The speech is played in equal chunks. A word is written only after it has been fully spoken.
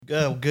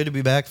Good to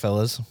be back,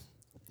 fellas.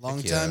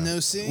 Long time no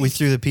see. We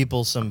threw the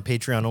people some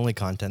Patreon-only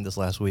content this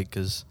last week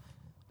because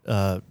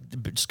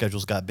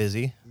schedules got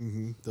busy.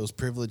 Mm-hmm. Those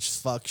privileged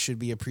fucks should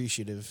be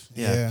appreciative.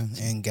 Yeah,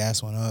 and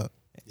gas went up.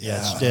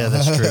 Yeah,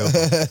 that's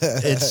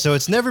true.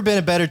 It's never been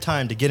a better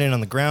time to get in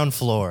on the ground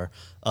floor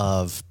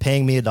of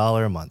paying me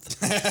 $1 a month.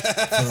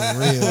 For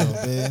real,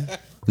 man.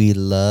 We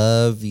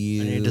love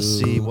you. I need to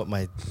see what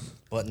my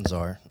buttons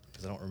are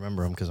because I don't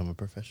remember them because I'm a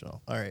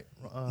professional. All right.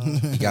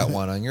 You got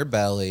one on your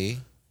belly.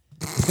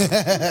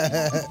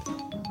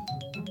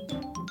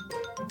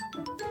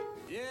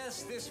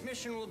 Yes, this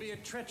mission will be a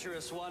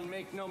treacherous one,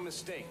 make no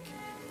mistake.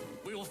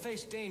 We will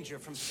face danger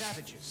from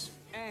savages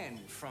and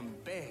from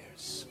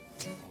bears.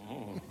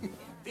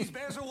 These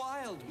bears are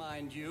wild,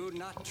 mind you,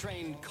 not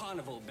trained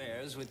carnival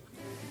bears with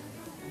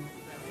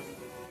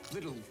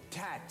little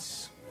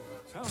tats.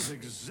 Sounds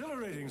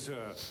exhilarating,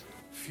 sir.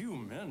 Few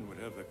men would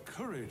have the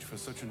courage for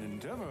such an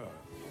endeavor.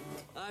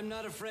 I'm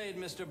not afraid,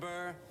 Mr.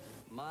 Burr.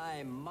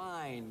 My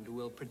mind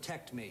will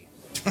protect me.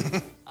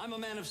 I'm a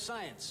man of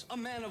science, a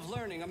man of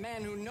learning, a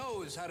man who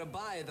knows how to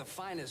buy the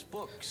finest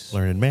books.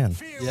 Learned man.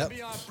 Fear will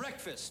be our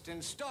breakfast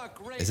and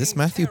stark Is this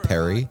Matthew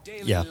Perry?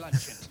 Yeah.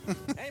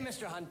 Hey,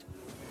 Mr. Hunt.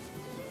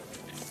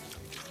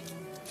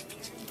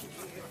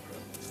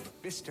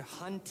 Mr.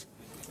 Hunt?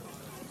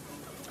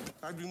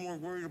 I'd be more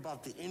worried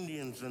about the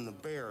Indians than the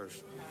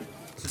bears.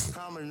 It's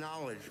common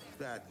knowledge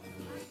that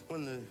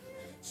when the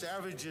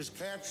savages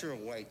capture a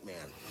white man,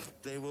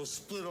 they will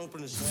split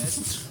open his head,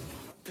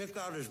 pick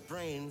out his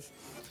brains,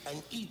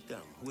 and eat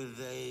them with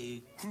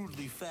a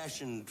crudely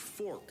fashioned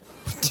fork.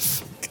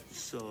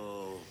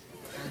 So...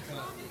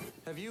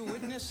 Have you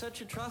witnessed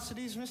such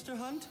atrocities, Mr.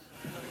 Hunt?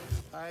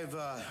 I've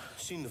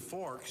seen the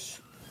forks.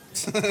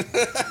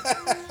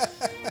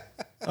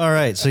 All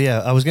right. So,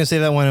 yeah, I was going to say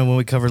that one when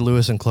we covered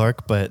Lewis and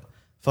Clark, but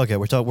fuck it.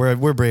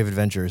 We're brave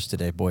adventurers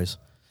today, boys.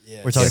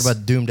 Yes. We're talking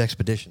about doomed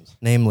expeditions,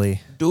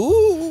 namely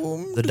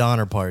the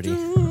Donner Party.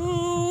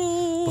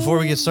 Before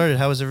we get started,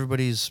 how was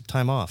everybody's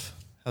time off?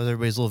 How was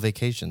everybody's little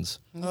vacations?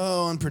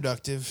 Oh,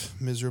 unproductive,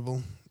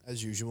 miserable,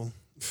 as usual.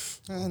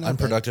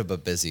 Unproductive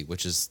but busy,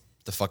 which is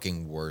the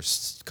fucking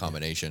worst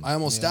combination. I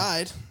almost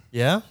died.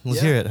 Yeah?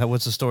 Let's hear it.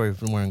 What's the story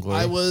from Morning Glory?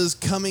 I was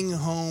coming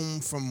home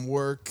from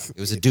work. It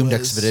was a doomed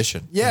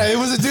expedition. Yeah, it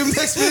was a doomed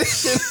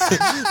expedition.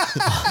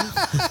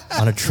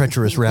 On a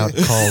treacherous route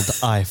called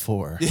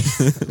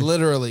I-4.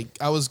 Literally.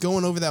 I was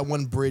going over that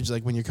one bridge,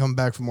 like when you're coming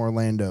back from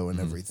Orlando and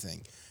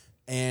everything.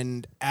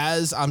 And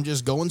as I'm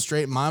just going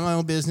straight, mind my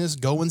own business,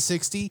 going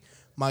 60,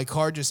 my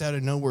car just out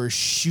of nowhere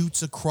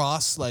shoots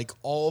across like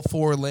all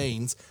 4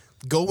 lanes,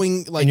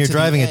 going like. And you're to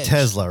driving the a edge.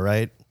 Tesla,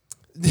 right?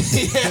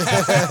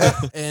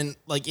 And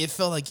like it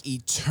felt like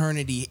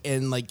eternity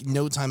and like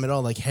no time at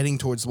all, like heading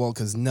towards the wall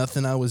because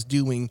nothing I was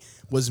doing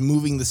was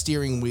moving the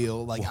steering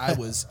wheel. Like I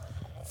was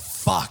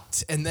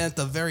fucked. And then at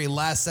the very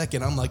last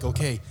second, I'm like,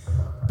 okay,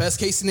 best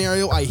case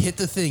scenario, I hit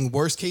the thing.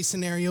 Worst case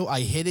scenario,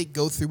 I hit it,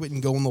 go through it,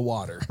 and go in the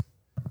water.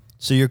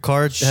 So your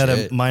car had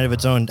a mind of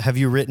its own. Have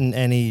you written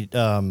any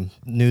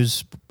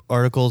news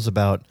articles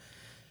about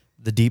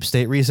the deep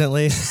state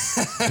recently?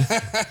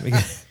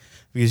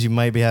 Because you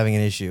might be having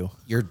an issue.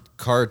 Your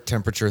car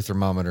temperature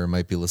thermometer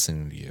might be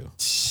listening to you.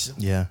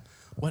 Yeah.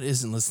 What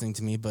isn't listening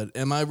to me? But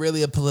am I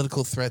really a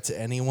political threat to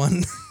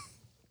anyone?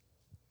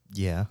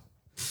 Yeah.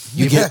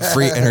 You get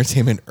free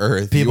entertainment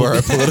Earth. You are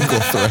a political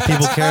threat.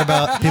 People care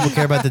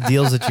about the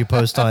deals that you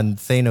post on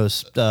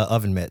Thanos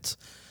oven mitts.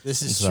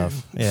 This is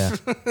stuff. true. Yeah.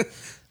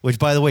 Which,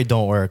 by the way,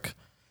 don't work.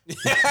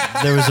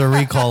 There was a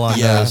recall on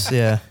those.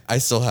 Yeah. I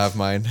still have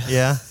mine.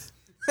 Yeah.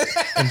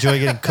 Enjoy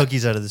getting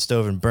cookies out of the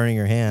stove and burning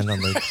your hand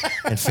on the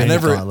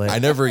Infinity Gauntlet. I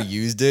never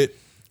used it.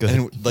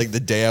 And like the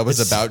day I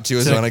was about to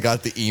is when I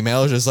got the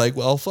email. Just like,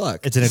 well,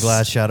 fuck. It's in a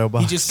glass shadow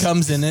box. He just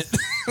comes in it.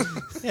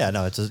 Yeah,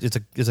 no, it's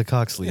a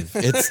cock sleeve.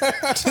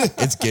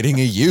 It's getting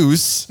a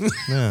use.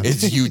 Yeah.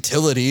 It's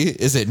utility.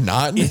 Is it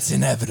not? It's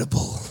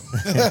inevitable.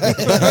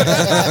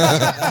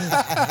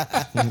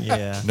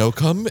 Yeah. No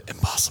come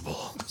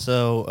impossible.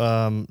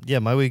 So, yeah,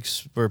 my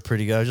weeks were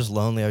pretty good. I was just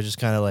lonely. I was just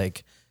kind of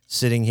like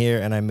sitting here,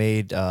 and I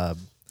made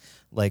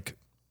like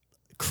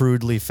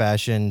crudely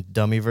fashioned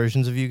dummy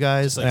versions of you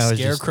guys. Like and I was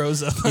scarecrows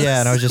just, of us.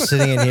 yeah, and I was just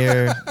sitting in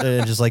here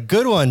and just like,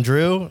 good one,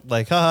 Drew.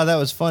 Like, haha, that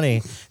was funny.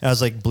 And I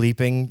was like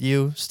bleeping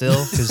you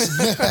still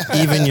because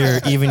even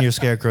your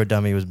scarecrow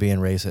dummy was being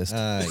racist.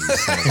 You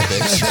son of a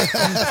bitch.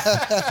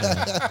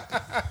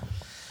 Yeah.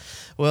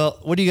 Well,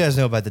 what do you guys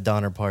know about the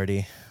Donner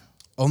Party?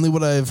 Only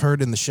what I've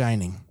heard in The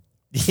Shining.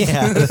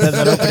 Yeah,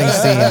 that opening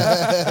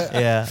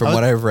scene. Yeah. From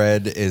what I've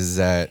read is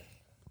that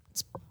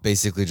it's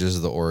basically just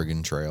the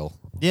Oregon Trail.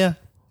 Yeah.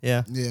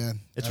 Yeah. Yeah.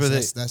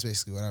 It's that's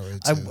basically what I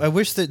read too. I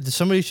wish that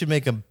somebody should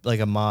make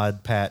a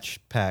mod patch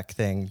pack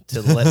thing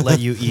to let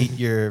you eat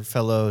your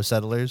fellow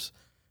settlers.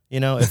 You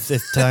know, if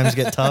times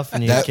get tough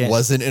and you that can't.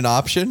 wasn't an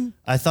option.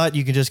 I thought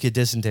you could just get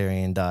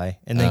dysentery and die,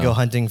 and then go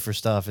hunting for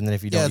stuff, and then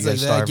if you don't, Yeah, it's you like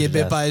guys that. starve Get to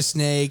bit death. by a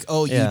snake.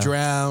 Oh, Yeah. you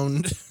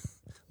drowned.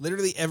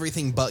 Literally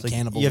everything but Like,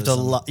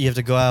 cannibalism. you have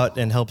to go out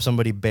and help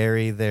somebody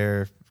bury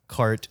their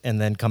cart and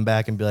then come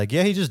back and be like,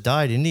 yeah, he just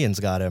died. Indians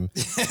got him.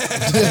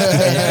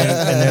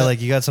 and they're like,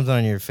 you got something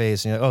on your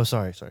face. And you're like, oh,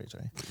 sorry.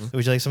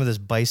 Would you like some of this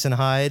bison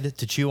hide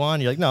to chew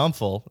on? You're like, no, I'm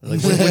full.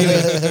 Like, what do you mean?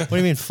 What do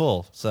you mean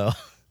full? So,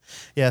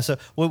 yeah. So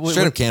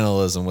straight up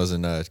cannibalism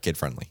wasn't kid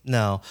friendly.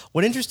 No.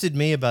 What interested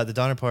me about the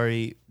Donner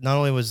Party not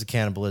only was the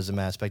cannibalism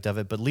aspect of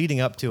it, but leading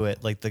up to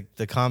it, like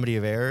the comedy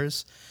of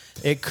errors.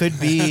 It could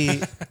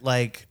be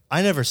like,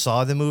 I never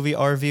saw the movie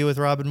RV with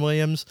Robin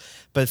Williams,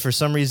 but for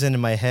some reason in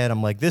my head,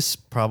 I'm like, this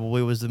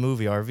probably was the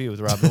movie RV with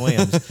Robin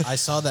Williams. I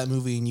saw that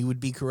movie and you would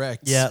be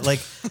correct. Yeah,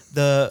 like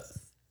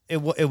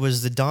it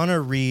was the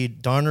Donner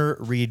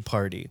Reed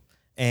party,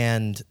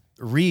 and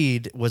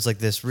Reed was like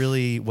this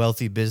really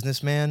wealthy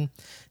businessman,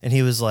 and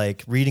he was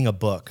like reading a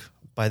book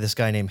by this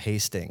guy named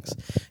Hastings,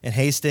 and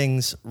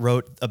Hastings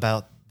wrote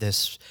about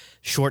this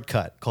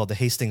shortcut called the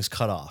Hastings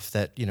Cutoff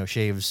that, you know,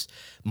 shaves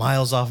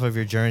miles off of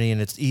your journey,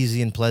 and it's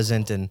easy and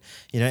pleasant, and,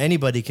 you know,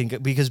 anybody can go,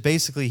 because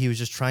basically he was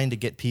just trying to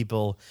get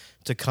people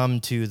to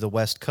come to the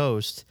West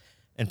Coast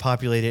and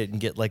populate it and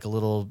get like a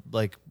little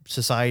like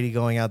society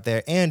going out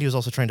there, and he was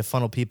also trying to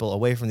funnel people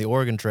away from the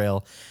Oregon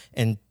Trail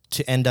and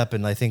to end up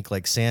in, I think,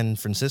 like San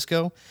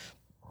Francisco,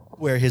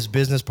 where his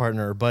business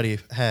partner or buddy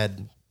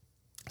had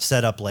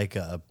set up like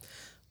a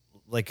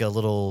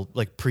little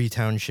like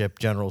pre-township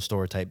general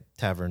store type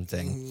tavern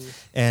thing.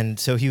 And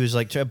so he was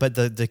like, but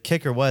the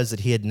kicker was that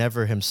he had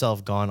never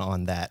himself gone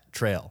on that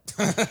trail.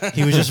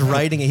 He was just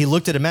writing it. He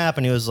looked at a map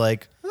and he was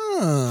like,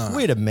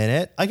 wait a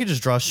minute, I could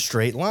just draw a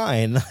straight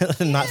line,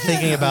 not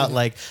thinking about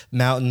like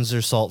mountains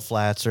or salt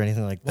flats or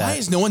anything like that. Why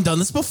has no one done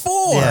this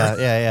before?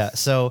 Yeah.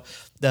 So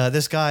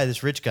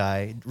this rich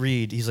guy,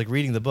 Reed, he's like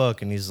reading the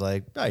book and he's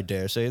like, I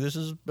dare say this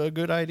is a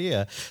good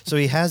idea. So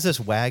he has this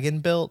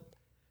wagon built.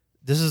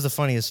 This is the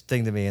funniest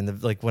thing to me.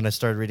 And like when I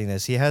started reading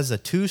this, he has a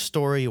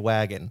 2-story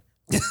wagon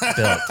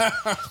built.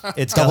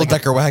 It's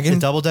Double-decker wagon? A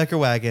double-decker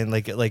wagon,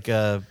 like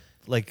a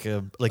boomer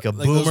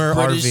those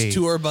British RV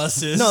tour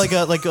buses. No,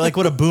 like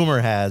what a boomer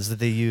has that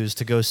they use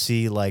to go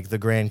see like the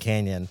Grand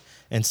Canyon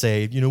and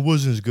say, you know, it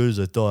wasn't as good as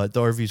I thought.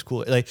 The RV's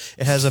cool. Like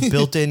it has a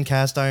built-in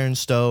cast iron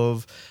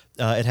stove.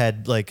 It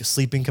had like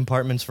sleeping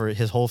compartments for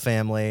his whole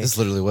family. This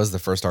literally was the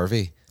first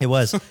RV. It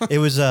was.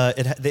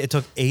 It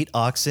took 8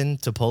 oxen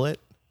to pull it.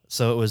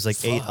 So it was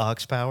like 8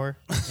 ox power,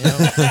 you know?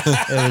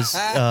 It was,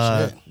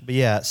 but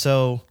yeah.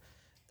 So,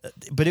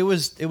 but it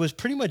was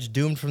pretty much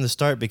doomed from the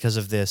start because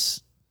of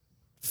this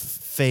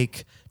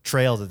fake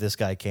trail that this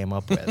guy came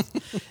up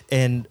with,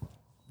 and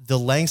the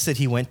lengths that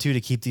he went to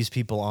keep these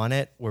people on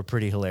it were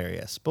pretty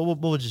hilarious. But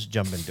we'll just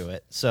jump into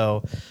it.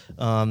 So,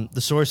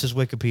 the source is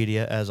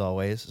Wikipedia as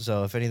always.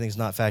 So if anything's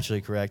not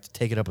factually correct,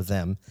 take it up with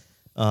them.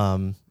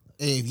 Hey,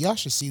 y'all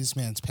should see this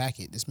man's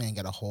packet. This man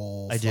got a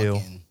whole. I do.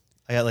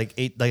 I got like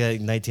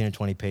 19 or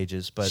 20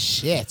 pages, but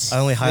shit. I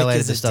only highlighted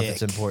as the a stuff dick.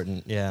 that's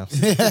important. Yeah.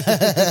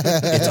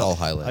 It's all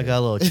highlighted. I got a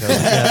little choke.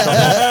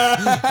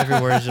 Yeah, every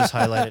word is just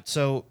highlighted.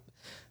 So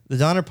the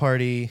Donner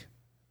Party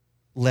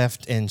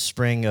left in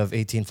spring of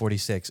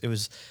 1846. It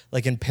was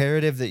like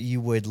imperative that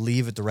you would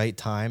leave at the right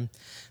time,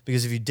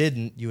 because if you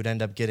didn't, you would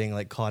end up getting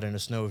like caught in a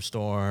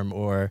snowstorm,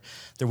 or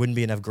there wouldn't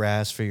be enough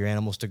grass for your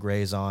animals to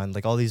graze on.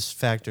 Like all these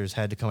factors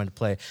had to come into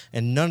play,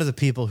 and none of the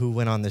people who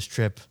went on this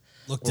trip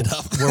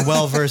were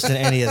well versed in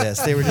any of this.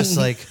 They were just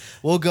like,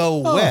 we'll go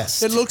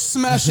west. It looks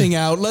smashing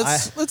out.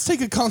 Let's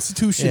take a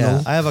constitutional.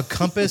 Yeah, I have a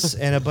compass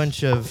and a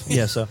bunch of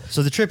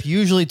So the trip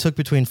usually took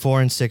between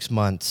 4 and 6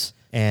 months.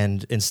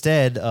 And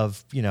instead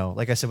of, you know,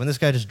 like I said, when this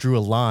guy just drew a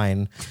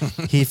line,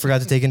 he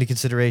forgot to take into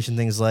consideration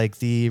things like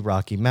the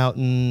Rocky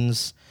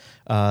Mountains,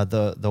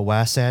 the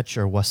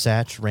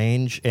Wasatch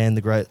Range, and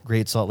the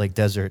Great Salt Lake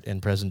Desert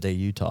in present-day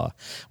Utah,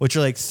 which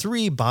are like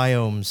 3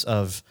 biomes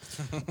of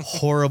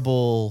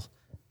horrible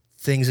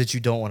things that you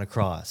don't want to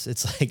cross.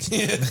 It's like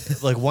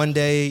like one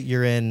day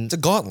you're in It's a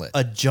gauntlet.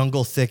 a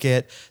jungle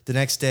thicket, the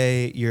next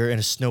day you're in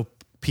a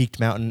snow-peaked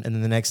mountain, and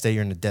then the next day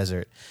you're in a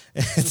desert.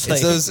 It's like,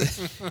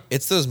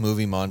 It's those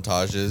movie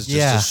montages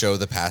just to show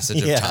the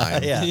passage of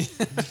time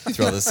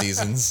through all the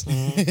seasons.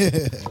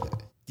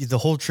 The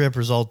whole trip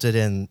resulted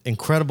in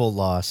incredible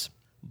loss,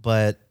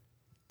 but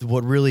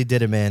what really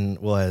did him in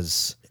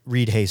was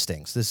Reed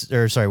Hastings.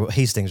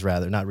 Hastings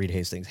rather, not Reed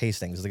Hastings.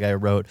 Hastings, the guy who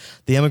wrote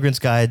The Emigrant's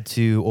Guide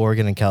to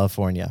Oregon and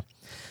California.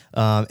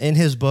 In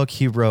his book,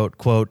 he wrote,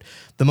 quote,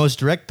 "The most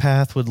direct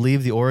path would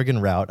leave the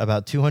Oregon route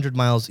about 200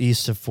 miles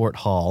east of Fort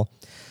Hall,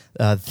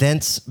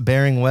 thence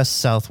bearing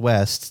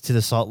west-southwest to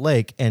the Salt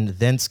Lake, and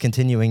thence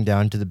continuing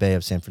down to the Bay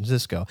of San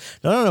Francisco."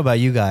 Now, I don't know about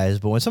you guys,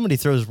 but when somebody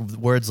throws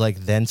words like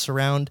 "thence"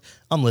 around,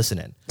 I'm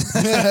listening.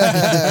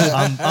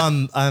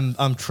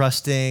 I'm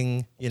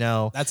trusting. You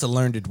know, That's a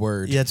learned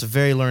word. yeah, it's a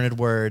very learned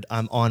word.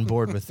 I'm on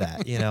board with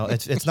that. You know,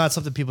 it's not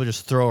something people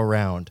just throw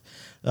around.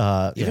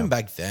 Even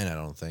back then, I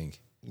don't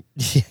think.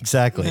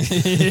 Exactly.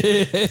 He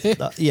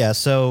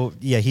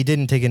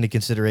didn't take into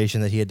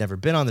consideration that he had never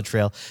been on the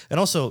trail. And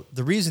also,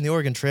 the reason the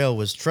Oregon Trail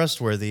was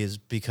trustworthy is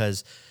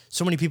because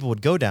so many people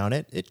would go down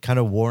it. It kind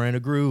of wore in a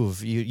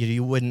groove.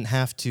 You wouldn't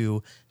have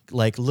to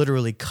like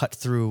literally cut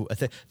through.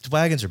 The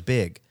wagons are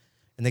big,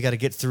 and they got to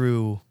get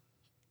through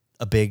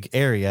a big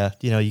area.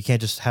 You know, you can't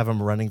just have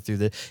them running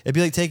through it'd be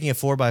like taking a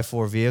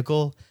 4x4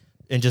 vehicle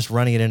and just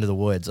running it into the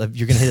woods.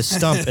 You're going to hit a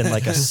stump in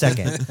like a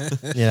second,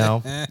 you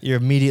know, you're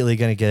immediately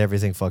going to get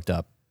everything fucked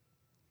up.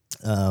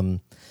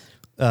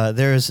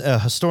 There's a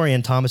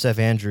historian, Thomas F.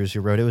 Andrews,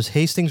 who wrote, "It was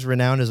Hastings'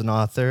 renowned as an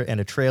author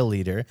and a trail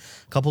leader,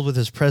 coupled with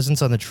his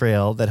presence on the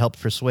trail, that helped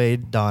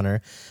persuade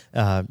Donner,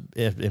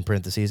 in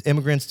parentheses,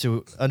 immigrants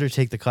to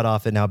undertake the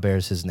cutoff that now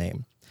bears his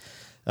name.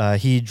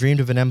 He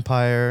dreamed of an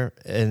empire,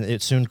 and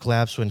it soon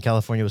collapsed when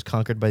California was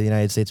conquered by the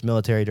United States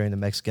military during the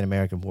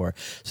Mexican-American War."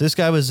 So this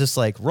guy was just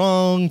like,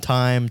 wrong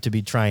time to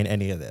be trying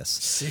any of this.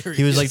 Serious?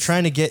 He was like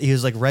he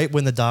was like right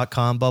when the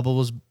 .com bubble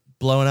was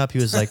blowing up. He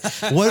was like,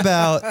 what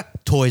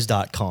about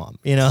toys.com?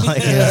 You know,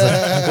 like, he was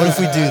like, what if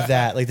we do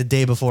that like the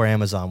day before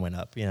Amazon went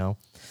up, you know?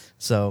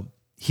 So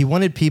he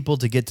wanted people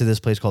to get to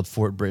this place called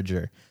Fort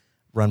Bridger,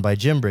 run by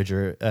Jim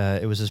Bridger.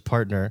 It was his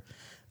partner,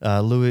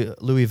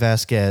 Louis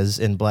Vasquez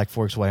in Black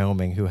Forks,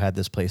 Wyoming, who had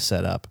this place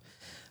set up.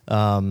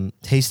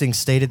 Hastings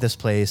stayed at this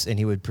place, and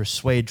he would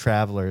persuade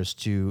travelers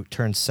to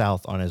turn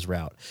south on his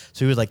route.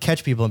 So he would like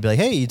catch people and be like,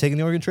 "Hey, you taking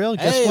the Oregon Trail?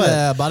 Guess Hey what,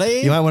 there,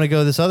 buddy. You might want to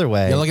go this other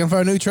way." You're looking for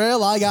a new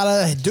trail? I got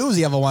a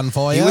doozy of a one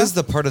for you. He was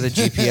the part of the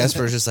GPS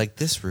where it's just like,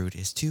 this route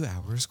is 2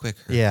 hours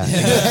quicker. Yeah,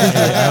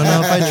 I don't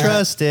know if I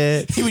trust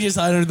it. He would just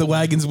hide under the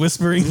wagons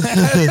whispering.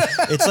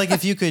 It's like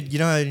if you could, you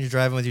know, how you're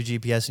driving with your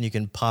GPS and you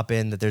can pop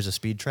in that there's a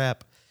speed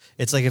trap.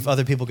 It's like if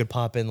other people could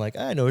pop in, like,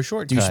 I know a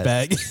shortcut.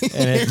 Douchebag.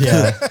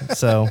 And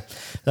so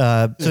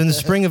in the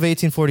spring of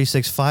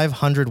 1846,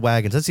 500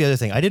 wagons. That's the other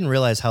thing. I didn't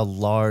realize how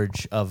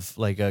large of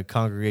like a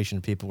congregation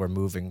of people were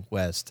moving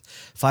west.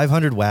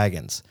 500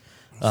 wagons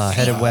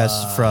headed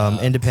west from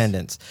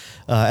Independence.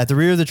 At the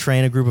rear of the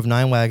train, a group of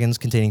 9 wagons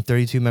containing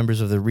 32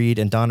 members of the Reed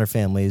and Donner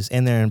families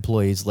and their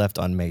employees left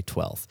on May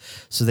 12th.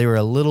 So they were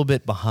a little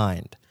bit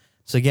behind.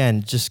 So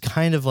again, just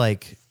kind of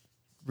like,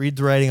 read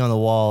the writing on the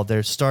wall.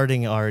 They're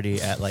starting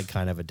already at like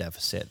kind of a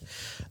deficit.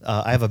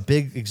 I have a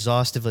big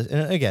exhaustive list.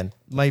 And again,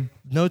 my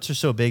notes are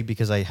so big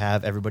because I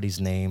have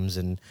everybody's names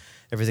and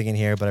everything in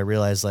here, but I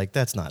realize like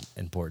that's not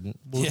important.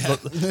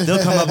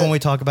 They'll come up when we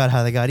talk about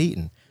how they got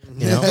eaten.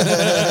 You know,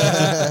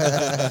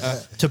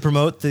 to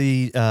promote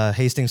the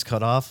Hastings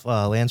cutoff,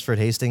 Lansford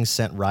Hastings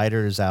sent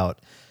riders out,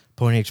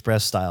 Pony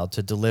Express style,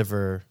 to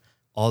deliver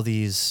all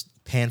these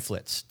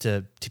pamphlets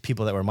to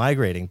people that were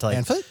migrating. To like,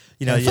 Pamphlet?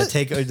 You know, they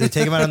take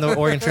them out on the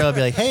Oregon Trail and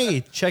be like, "Hey,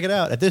 check it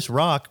out. At this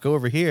rock, go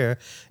over here,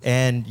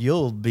 and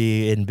you'll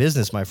be in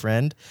business, my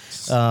friend."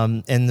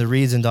 And the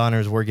Reeds and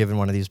Donners were given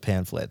one of these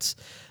pamphlets.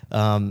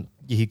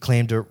 He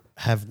claimed to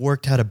have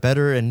worked out a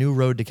better and new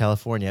road to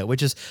California,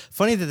 which is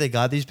funny that they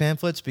got these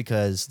pamphlets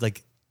because,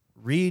 like,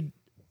 Reed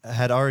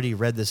had already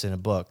read this in a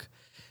book,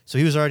 so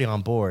he was already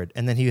on board.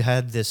 And then he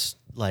had this,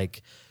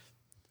 like,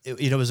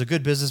 it was a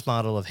good business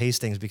model of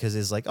Hastings because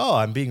it's like, oh,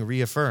 I'm being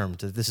reaffirmed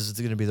that this is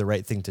going to be the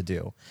right thing to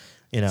do.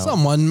 You know,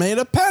 Someone made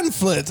a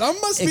pamphlet. I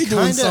must be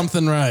doing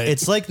something right.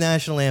 It's like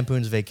National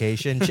Lampoon's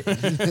Vacation.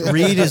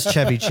 Reed is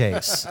Chevy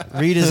Chase.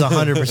 Reed is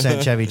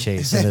 100% Chevy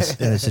Chase in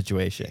this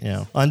situation. You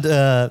know, on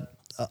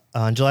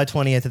July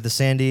 20th at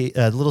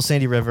the Little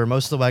Sandy River,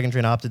 most of the wagon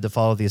train opted to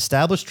follow the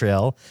established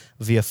trail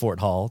via Fort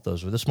Hall.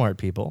 Those were the smart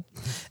people,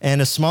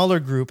 and a smaller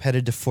group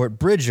headed to Fort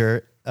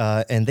Bridger.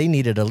 And they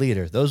needed a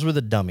leader. Those were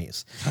the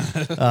dummies.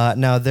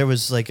 Now, there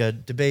was like a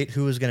debate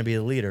who was going to be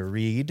the leader,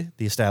 Reed,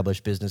 the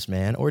established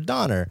businessman, or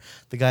Donner,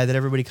 the guy that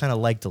everybody kind of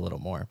liked a little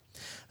more.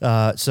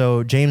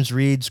 So James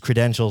Reed's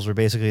credentials were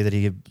basically that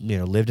he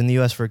lived in the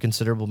U.S. for a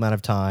considerable amount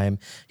of time.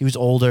 He was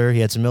older. He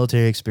had some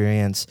military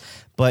experience,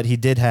 but he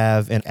did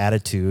have an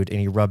attitude,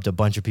 and he rubbed a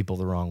bunch of people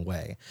the wrong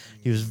way.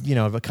 He was,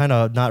 kind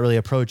of not really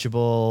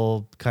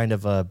approachable, kind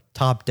of a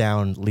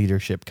top-down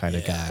leadership kind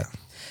of guy.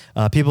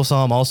 People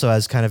saw him also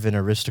as kind of an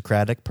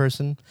aristocratic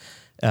person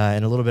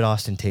and a little bit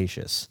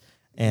ostentatious.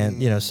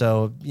 And,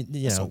 so,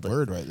 That's a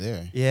word right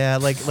there. Yeah,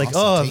 like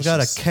I've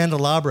got a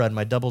candelabra in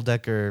my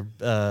double-decker...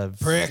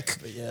 prick.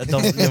 My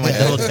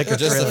double-decker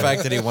Just trailer. the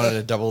fact that he wanted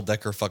a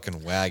double-decker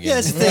fucking wagon. Yeah,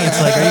 that's the thing. It's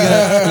like, are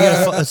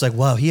you gonna it's like,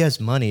 wow, he has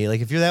money.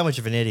 Like, if you're that much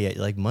of an idiot,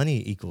 like,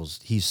 money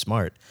equals he's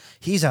smart.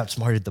 He's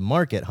outsmarted the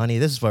market, honey.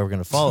 This is why we're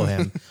going to follow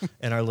him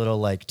in our little,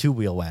 like,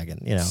 2-wheel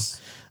wagon,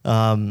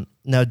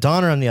 Now,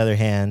 Donner, on the other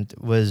hand,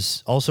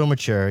 was also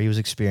mature. He was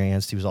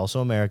experienced. He was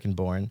also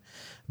American-born.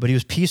 But he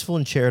was peaceful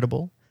and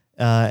charitable,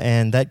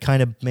 and that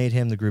kind of made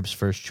him the group's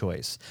first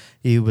choice.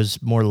 He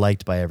was more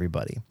liked by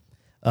everybody.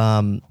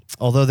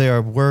 Although they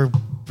were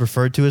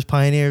referred to as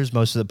pioneers,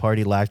 most of the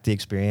party lacked the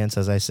experience,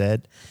 as I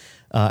said.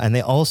 And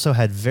they also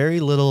had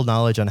very little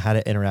knowledge on how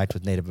to interact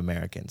with Native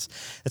Americans.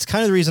 That's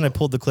kind of the reason I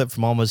pulled the clip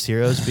from Almost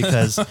Heroes,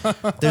 because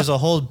there's a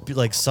whole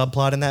like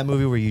subplot in that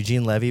movie where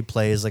Eugene Levy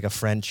plays like a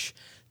French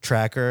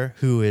tracker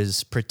who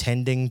is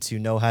pretending to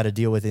know how to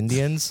deal with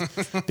Indians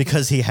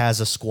because he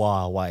has a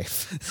squaw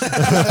wife.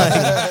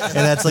 And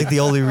that's like the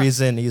only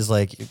reason he's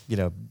like,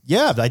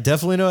 yeah, I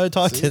definitely know how to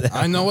talk to them.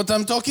 I know what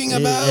I'm talking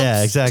about.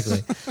 Yeah,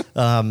 exactly.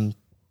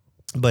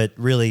 But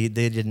really,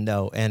 they didn't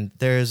know. And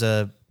there's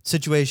a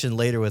situation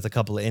later with a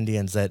couple of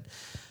Indians that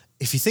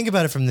if you think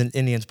about it from the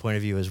Indians' point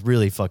of view, is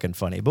really fucking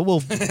funny. But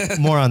we'll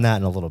more on that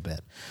in a little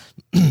bit.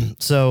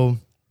 So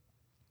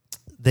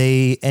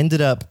they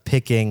ended up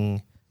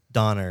picking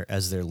Donner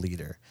as their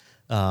leader.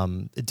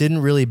 It didn't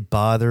really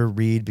bother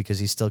Reed because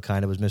he still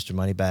kind of was Mr.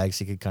 Moneybags.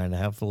 He could kind of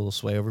have a little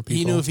sway over people.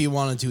 He knew if he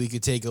wanted to, he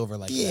could take over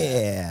like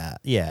that.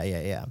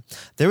 Yeah.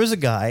 There was a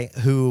guy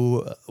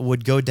who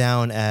would go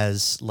down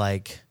as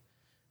like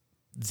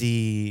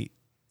the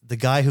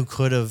guy who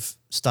could have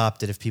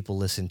stopped it if people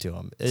listened to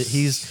him.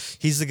 He's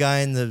the guy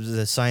in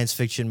the science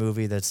fiction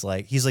movie that's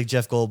like, he's like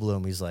Jeff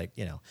Goldblum. He's like,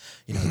 you know,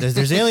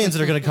 there's aliens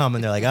that are going to come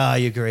and they're like,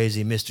 you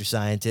crazy Mr.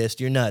 Scientist,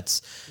 you're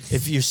nuts.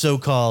 If your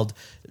so-called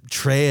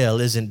trail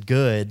isn't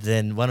good,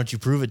 then why don't you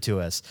prove it to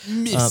us?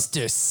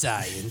 Mr.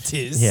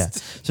 Scientist. Yeah.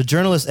 So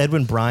journalist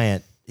Edwin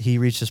Bryant, he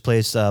reached his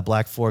place,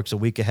 Black Forks, a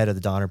week ahead of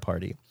the Donner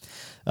Party.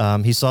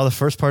 He saw the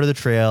first part of the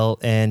trail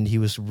and he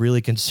was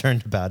really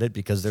concerned about it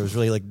because there was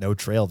really like no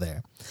trail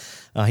there.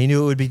 He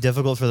knew it would be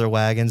difficult for their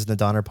wagons in the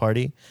Donner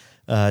Party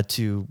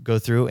to go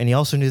through, and he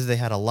also knew that they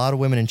had a lot of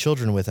women and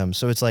children with them.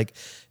 So it's like,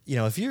 you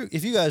know, if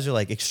you guys are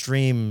like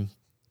extreme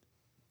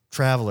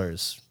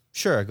travelers,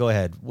 sure, go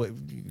ahead,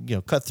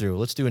 cut through.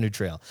 Let's do a new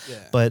trail. Yeah.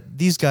 But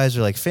these guys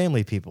are like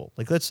family people.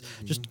 Like, let's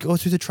just go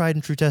through the tried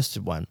and true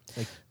tested one.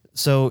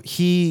 So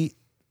he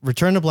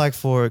returned to Black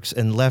Forks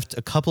and left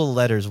a couple of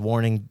letters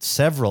warning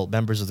several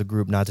members of the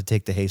group not to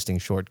take the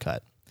Hastings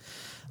shortcut.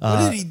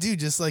 What did he do?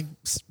 Just like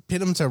pin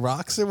them to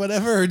rocks or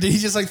whatever? Or did he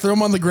just like throw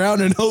them on the ground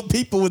and hope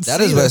people would see them?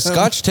 That is where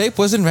Scotch tape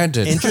was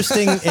invented.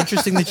 Interesting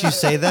that you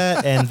say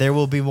that, and there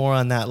will be more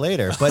on that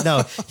later. But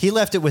no, he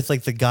left it with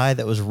like the guy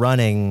that was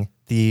running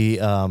the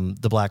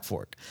Black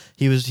Fork.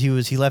 He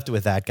left it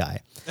with that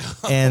guy.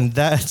 And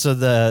that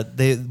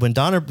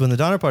when the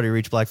Donner Party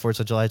reached Black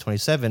Forks on July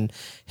 27,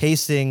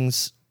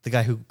 Hastings, the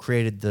guy who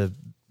created the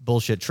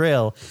bullshit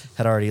trail,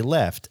 had already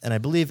left, and I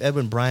believe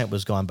Edwin Bryant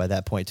was gone by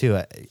that point too.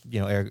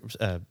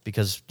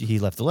 Because he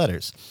left the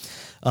letters.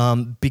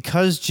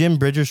 Because Jim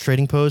Bridger's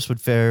trading post would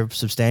fare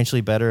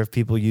substantially better if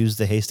people used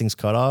the Hastings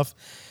cutoff,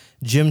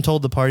 Jim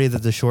told the party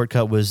that the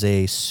shortcut was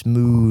a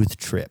smooth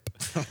trip.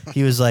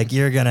 He was like,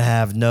 "You're gonna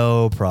have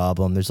no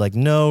problem. There's like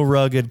no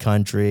rugged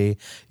country.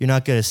 You're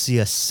not gonna see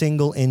a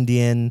single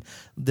Indian.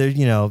 There,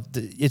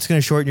 it's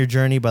gonna shorten your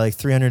journey by like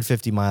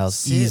 350 miles.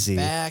 Sit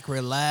back,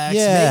 relax,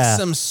 make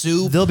some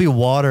soup. There'll be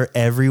water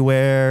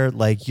everywhere.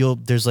 Like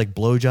there's like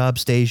blowjob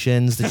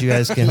stations that you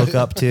guys can hook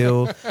up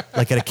to,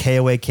 like at a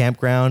KOA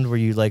campground where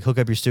you like hook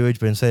up your sewage,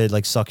 but instead it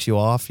like sucks you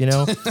off.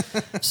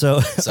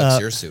 So sucks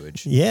your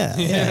sewage.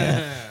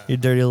 Yeah. Your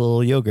dirty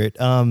little yogurt.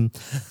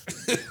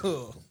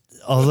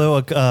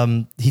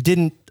 Although he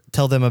didn't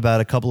tell them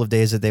about a couple of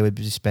days that they would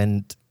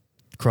spend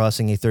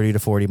crossing a 30 to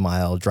 40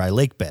 mile dry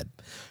lake bed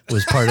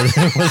was part of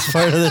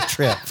the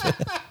trip.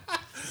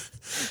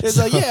 It's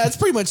like, it's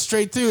pretty much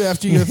straight through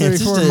after you go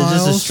 34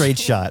 miles. Just a straight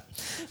shot.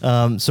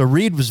 So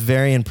Reed was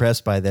very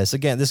impressed by this.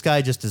 Again, this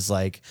guy just is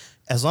like,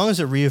 as long as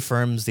it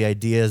reaffirms the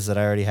ideas that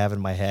I already have in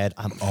my head,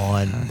 I'm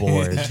on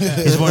board.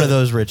 He's one of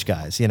those rich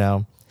guys,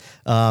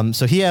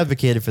 So he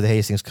advocated for the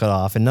Hastings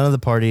cutoff, and none of the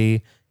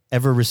party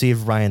ever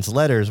received Ryan's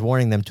letters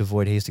warning them to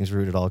avoid Hastings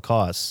route at all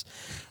costs.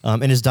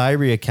 In his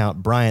diary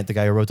account, Bryant, the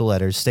guy who wrote the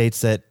letters,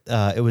 states that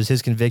it was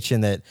his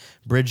conviction that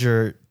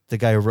Bridger, the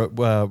guy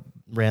who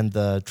ran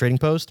the trading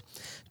post,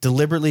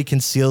 deliberately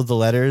concealed the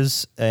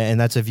letters, and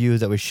that's a view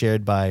that was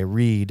shared by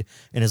Reed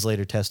in his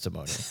later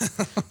testimony.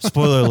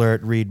 Spoiler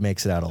alert, Reed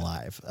makes it out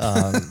alive,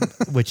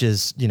 which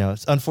is,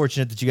 it's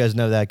unfortunate that you guys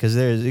know that because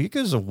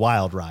there's a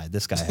wild ride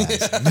this guy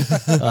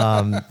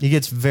has. He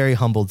gets very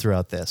humbled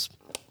throughout this.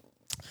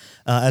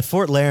 At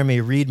Fort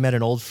Laramie, Reed met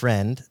an old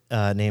friend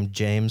named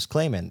James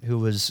Clayman, who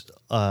was,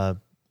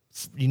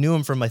 you knew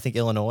him from, I think,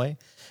 Illinois,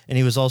 and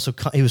he was also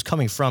he was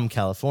coming from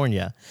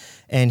California,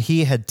 and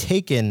he had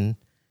taken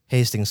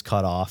Hastings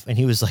cut off, and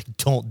he was like,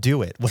 "Don't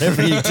do it.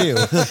 Whatever you do."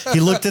 He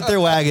looked at their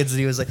wagons, and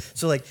he was like,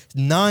 "So like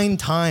 9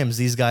 times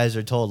these guys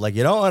are told like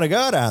you don't want to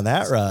go down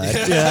that road."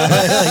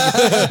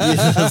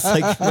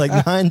 It's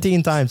like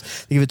 19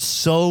 times. They give it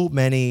so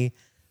many.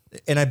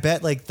 And I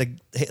bet like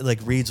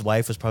Reed's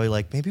wife was probably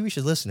like, maybe we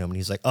should listen to him. And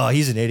he's like, oh,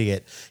 he's an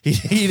idiot.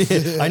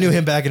 I knew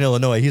him back in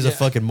Illinois. He's a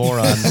fucking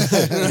moron.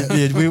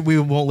 we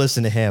won't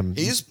listen to him.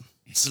 He's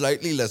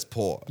slightly less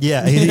poor.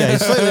 Yeah,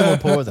 he's slightly more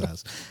poor than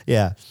us.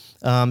 Yeah.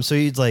 So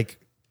he's like,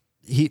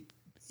 he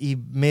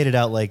made it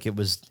out like it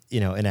was,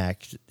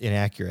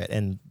 inaccurate.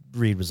 And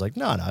Reed was like,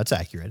 no, it's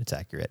accurate. It's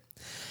accurate.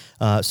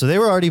 So they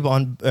were already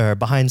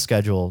behind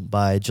schedule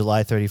by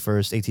July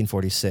 31st,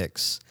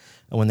 1846.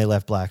 When they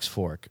left Black's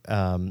Fork.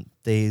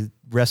 They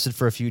rested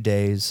for a few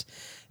days,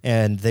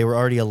 and they were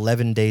already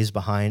 11 days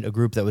behind a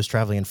group that was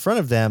traveling in front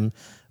of them,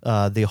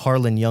 the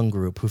Harlan Young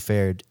group, who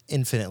fared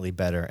infinitely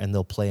better, and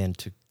they'll play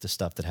into the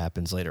stuff that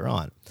happens later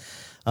on.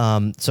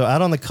 So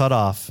out on the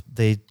cutoff,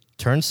 they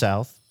turned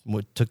south,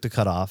 took the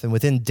cutoff, and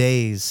within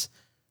days,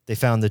 they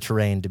found the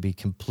terrain to be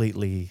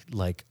completely,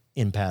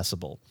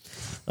 impassable.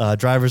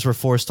 Drivers were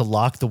forced to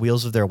lock the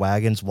wheels of their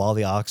wagons while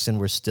the oxen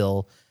were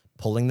still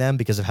pulling them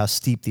because of how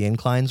steep the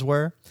inclines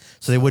were.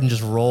 So they wouldn't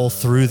just roll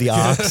through the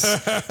ox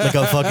like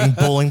a fucking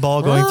bowling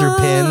ball going through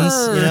pins,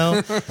 you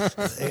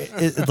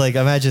know? Like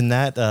imagine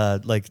that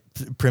like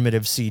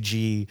primitive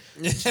CG.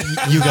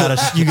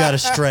 You gotta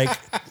strike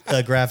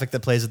a graphic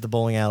that plays at the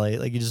bowling alley.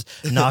 Like you just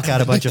knock out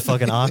a bunch of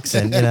fucking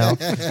oxen, you know?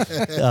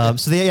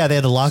 So they had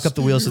to lock up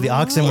the wheels. So the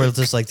oxen were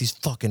just like these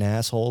fucking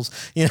assholes,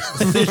 you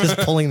know? They're just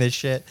pulling this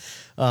shit.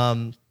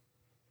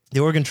 The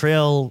Oregon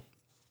Trail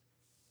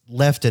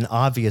left an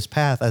obvious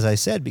path, as I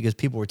said, because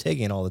people were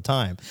taking it all the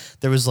time.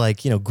 There was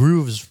like, you know,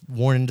 grooves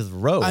worn into the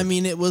road. I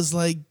mean, it was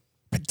like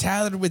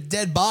tattered with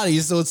dead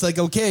bodies, so it's like,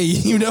 okay,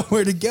 you know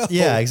where to go.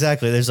 Yeah,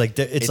 exactly. There's like,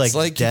 it's like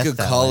you could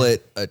call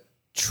it a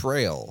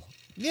trail.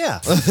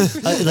 Yeah.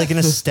 Like an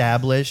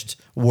established,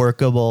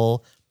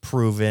 workable,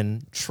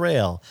 proven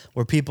trail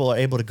where people are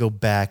able to go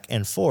back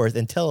and forth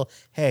and tell,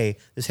 hey,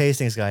 this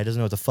Hastings guy doesn't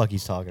know what the fuck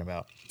he's talking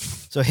about.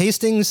 So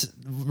Hastings,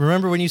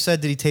 remember when you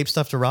said, did he tape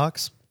stuff to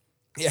rocks?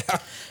 Yeah.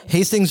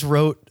 Hastings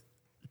wrote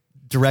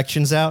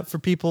directions out for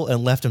people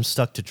and left them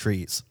stuck to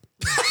trees.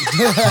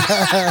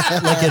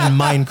 Like in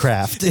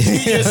Minecraft.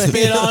 He just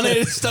spit on it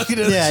and stuck it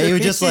in Yeah, the he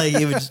would tree. just like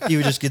he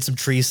would just get some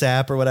tree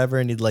sap or whatever,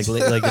 and he'd like you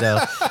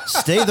know,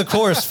 stay the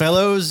course,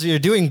 fellows. You're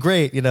doing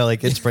great. You know,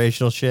 like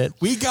inspirational shit.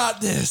 We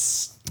got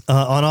this.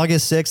 On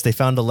August 6th, they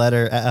found a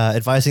letter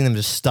advising them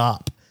to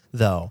stop,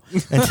 though,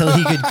 until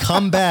he could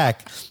come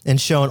back and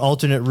show an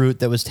alternate route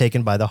that was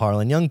taken by the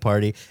Harlan Young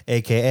Party,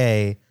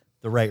 aka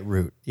the right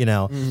route, you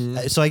know?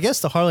 So I guess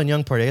the Harlan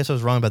Young Party, I guess I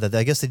was wrong about that.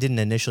 I guess they didn't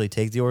initially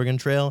take the Oregon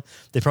Trail.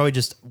 They probably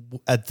just,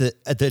 at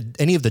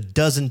any of the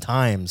dozen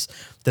times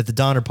that the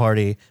Donner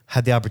Party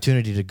had the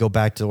opportunity to go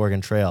back to the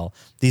Oregon Trail,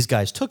 these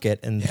guys took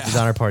it and the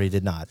Donner Party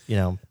did not, you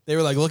know? They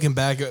were like looking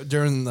back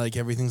during like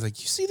everything's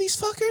like, you see these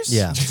fuckers?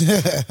 Yeah.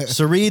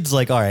 So Reed's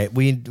like, all right,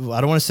 I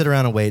don't want to sit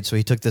around and wait. So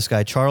he took this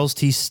guy, Charles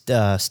T.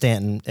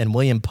 Stanton and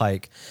William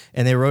Pike,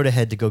 and they rode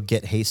ahead to go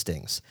get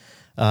Hastings.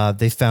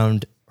 They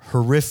found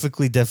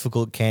horrifically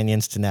difficult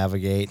canyons to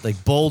navigate,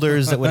 like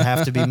boulders that would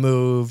have to be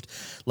moved,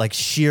 like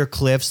sheer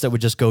cliffs that would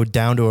just go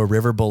down to a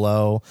river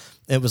below.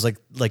 It was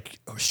like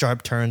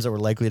sharp turns that were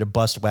likely to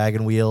bust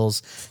wagon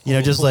wheels, you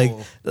know, just like,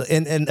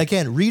 and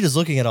again, Reed is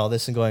looking at all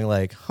this and going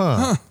like,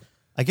 I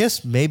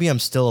guess maybe I'm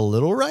still a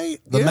little right.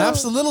 The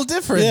map's a little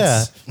different.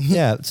 Yeah.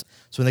 Yeah. So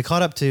when they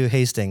caught up to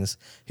Hastings,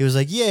 he was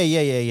like,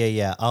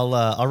 yeah.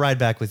 I'll ride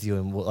back with you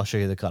and I'll show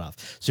you the cutoff.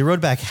 So he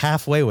rode back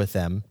halfway with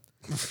them,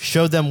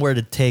 showed them where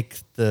to take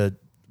the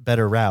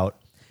better route,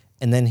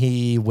 and then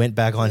he went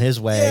back on his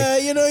way. Yeah,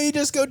 you know, you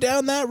just go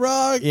down that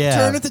rock, Yeah.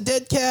 turn at the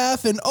dead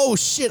calf, and oh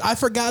shit, I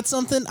forgot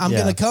something. I'm Yeah.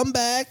 gonna come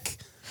back.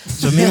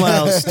 So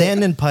meanwhile,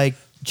 Stanton and Pike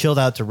chilled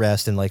out to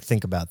rest and like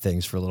think about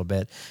things for a little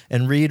bit,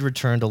 and Reed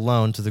returned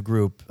alone to the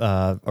group,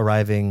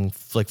 arriving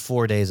like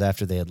 4 days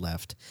after they had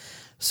left.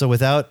 So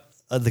without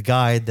the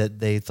guide that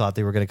they thought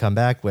they were going to come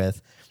back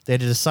with, they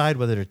had to decide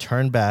whether to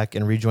turn back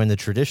and rejoin the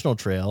traditional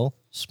trail.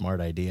 Smart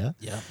idea.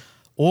 Yeah.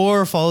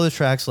 Or follow the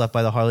tracks left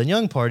by the Harlan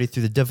Young Party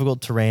through the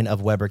difficult terrain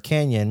of Weber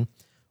Canyon,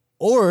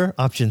 or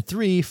option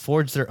 3,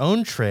 forge their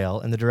own trail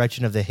in the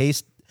direction of that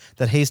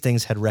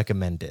Hastings had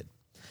recommended.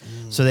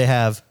 So they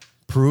have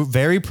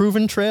very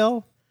proven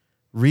trail,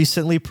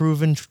 recently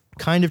proven,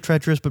 kind of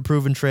treacherous but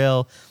proven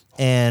trail,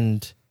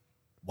 and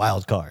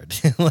wild card.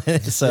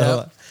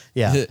 So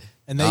yeah.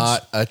 And they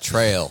Not a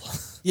trail.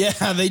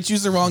 yeah, they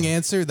choose the wrong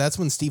answer. That's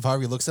when Steve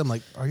Harvey looks at them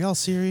like, are y'all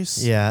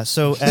serious? Yeah,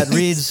 so at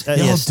Reed's,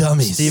 Y'all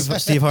dummies.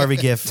 Steve Harvey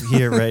gif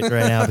here right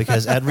now,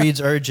 because at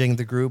Reed's urging,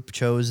 the group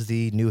chose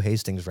the new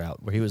Hastings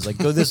route, where he was like,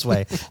 go this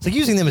way. It's like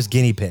using them as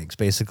guinea pigs,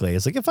 basically.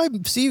 It's like, if I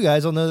see you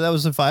guys, I'll know that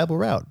was a viable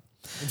route.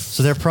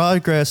 So their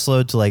progress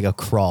slowed to like a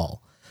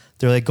crawl.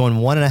 They're like going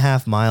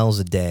 1.5 miles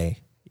a day.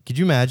 Could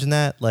you imagine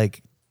that?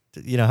 Like,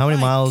 you know, how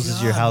many miles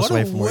is your God, house what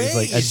away a from where it's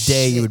like a waste.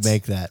 day you would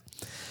make that?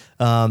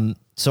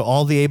 So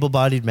all the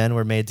able-bodied men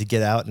were made to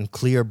get out and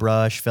clear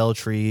brush, fell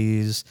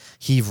trees,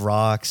 heave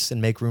rocks,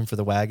 and make room for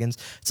the wagons.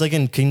 It's like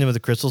in Kingdom of the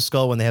Crystal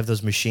Skull when they have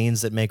those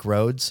machines that make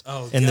roads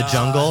in the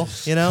jungle,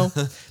 you know?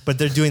 But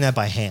they're doing that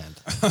by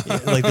hand.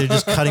 Like they're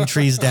just cutting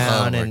trees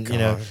down and, you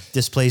know,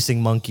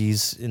 displacing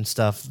monkeys and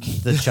stuff.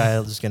 The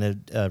child is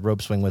going to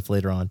rope swing with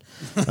later on.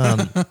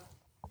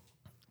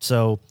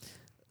 So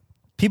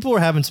people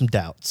were having some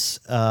doubts.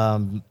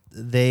 On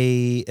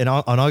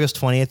August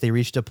 20th, they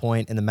reached a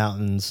point in the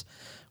mountains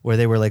where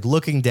they were like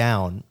looking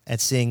down at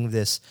seeing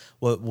this,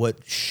 what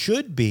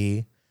should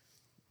be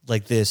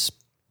like this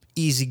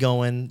easy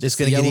going, it's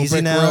going to get yellow easy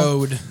brick now.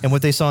 road. And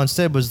what they saw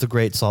instead was the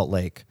Great Salt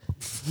Lake.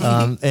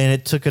 And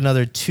it took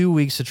another 2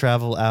 weeks to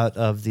travel out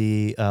of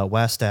the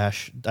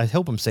Wasatch. I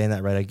hope I'm saying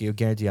that right. I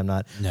guarantee I'm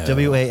not. No.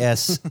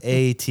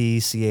 WASATCH,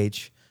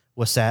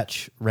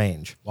 Wasatch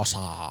Range. What's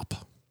up?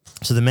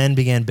 So the men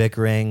began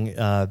bickering.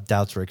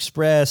 Doubts were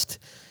expressed.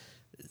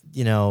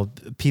 You know,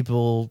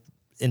 people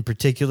in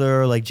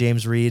particular, like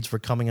James Reed's, were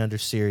coming under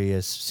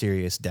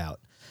serious doubt.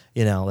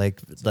 You know,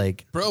 like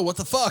Bro, what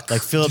the fuck?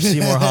 like Philip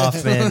Seymour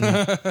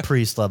Hoffman,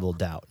 priest level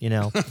doubt. You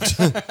know,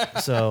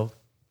 so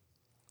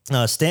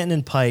Stanton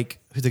and Pike,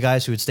 the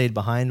guys who had stayed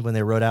behind when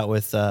they rode out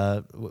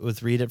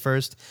with Reed at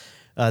first,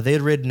 they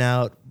had ridden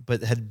out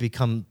but had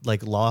become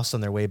like lost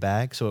on their way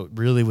back. So it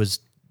really was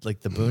like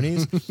the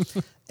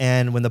boonies.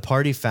 And when the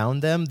party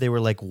found them, they were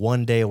like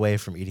 1 day away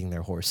from eating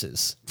their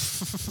horses.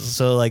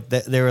 So like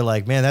they were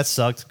like, man, that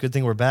sucked. Good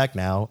thing we're back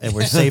now and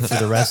we're safe for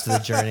the rest of the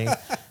journey.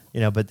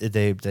 But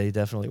they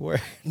definitely were.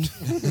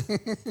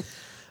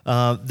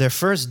 Their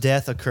first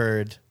death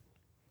occurred,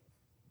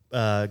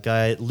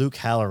 guy Luke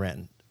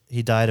Halloran.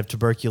 He died of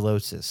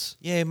tuberculosis.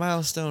 Yay,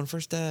 milestone,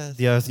 first death.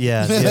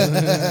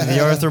 The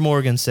Arthur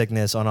Morgan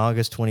sickness on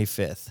August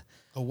 25th.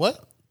 A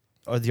what?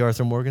 Or the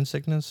Arthur Morgan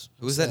sickness?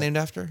 Who was that named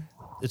after?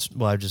 It's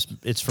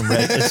from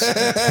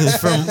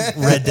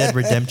Red Dead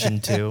Redemption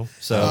 2.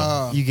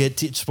 So you get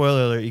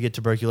spoiler alert, you get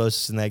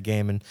tuberculosis in that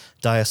game and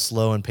die a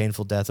slow and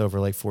painful death over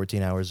like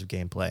 14 hours of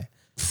gameplay.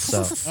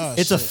 So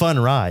it's a fun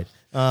ride.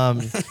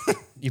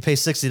 You pay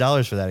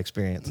 $60 for that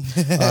experience.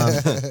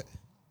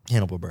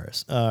 Hannibal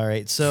Buress. All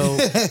right. So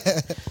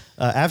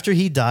after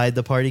he died,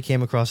 the party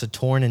came across a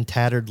torn and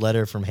tattered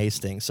letter from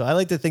Hastings. So I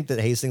like to think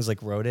that Hastings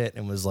like wrote it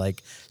and was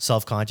like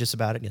self-conscious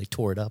about it. And he like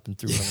tore it up and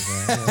threw it on the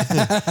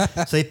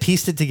ground. So they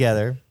pieced it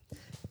together,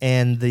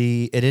 and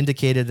it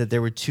indicated that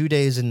there were 2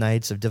 days and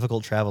nights of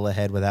difficult travel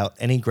ahead without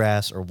any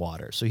grass or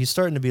water. So he's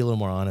starting to be a little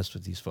more honest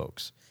with these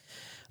folks.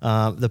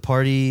 The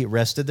party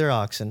rested their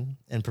oxen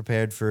and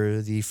prepared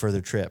for the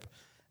further trip.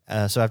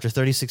 So after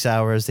 36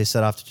 hours, they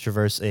set off to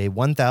traverse a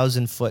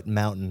 1,000-foot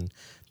mountain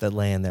that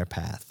lay in their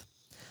path.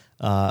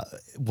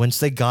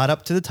 Once they got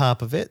up to the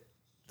top of it,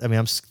 I mean,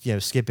 I'm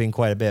skipping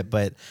quite a bit,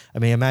 but I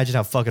mean, imagine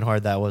how fucking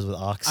hard that was with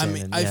oxen. I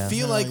mean, I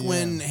feel like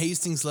when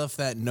Hastings left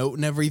that note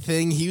and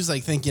everything, he was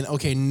like thinking,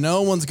 okay,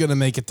 no one's gonna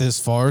make it this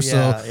far,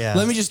 so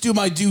let me just do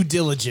my due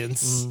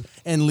diligence,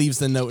 and leaves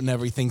the note and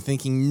everything,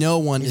 thinking no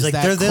one He's is like,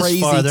 that they're this crazy.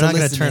 far, they're not going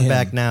to listen turn him.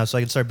 back now, so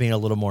I can start being a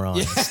little more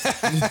honest.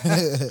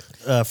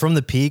 From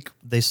the peak,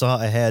 they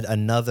saw ahead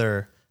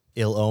another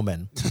ill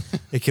omen,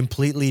 a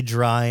completely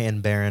dry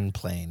and barren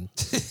plain.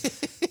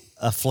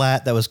 A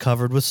flat that was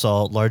covered with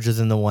salt, larger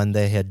than the one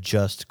they had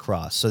just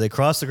crossed. So they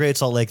crossed the Great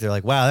Salt Lake. They're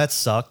like, wow, that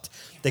sucked.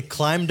 They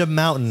climbed a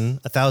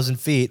mountain 1,000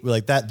 feet. We're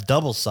like, that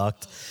double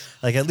sucked.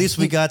 Like, at least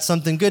we got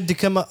something good to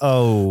come up.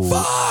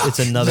 Oh, it's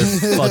another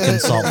fucking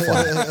salt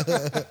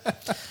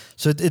flat.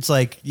 So it's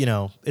like,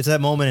 it's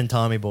that moment in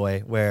Tommy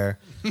Boy where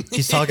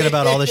he's talking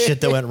about all the shit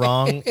that went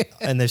wrong,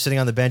 and they're sitting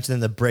on the bench,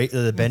 and then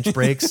the bench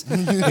breaks.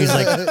 He's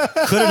like,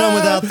 could have done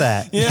without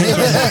that. Yeah.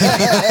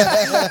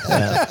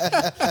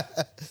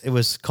 It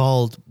was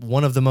called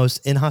One of the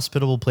Most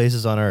Inhospitable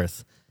Places on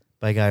Earth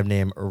by a guy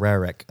named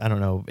Rarik. I don't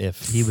know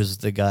if he was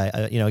the guy.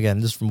 Again,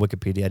 this is from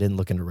Wikipedia. I didn't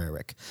look into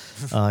Rarik.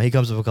 He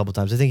comes up a couple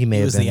times. I think he may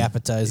have been the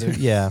appetizer.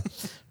 Yeah.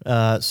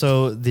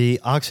 So the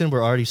oxen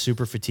were already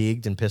super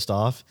fatigued and pissed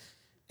off,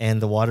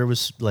 and the water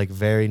was like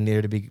very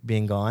near to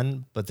being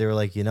gone. But they were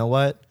like, you know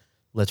what?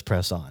 Let's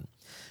press on.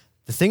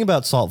 The thing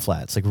about salt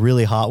flats, like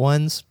really hot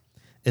ones,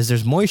 is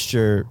there's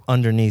moisture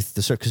underneath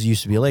the surface because it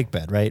used to be a lake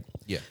bed, right?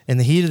 Yeah. In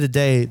the heat of the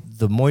day,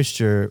 the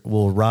moisture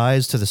will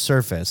rise to the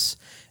surface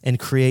and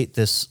create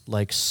this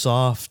like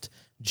soft,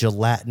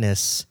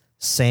 gelatinous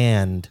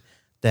sand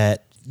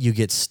that you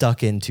get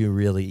stuck into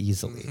really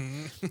easily.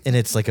 And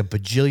it's like a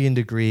bajillion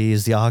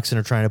degrees. The oxen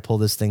are trying to pull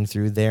this thing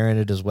through. They're in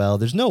it as well.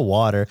 There's no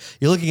water.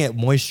 You're looking at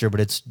moisture, but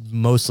it's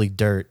mostly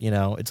dirt,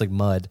 It's like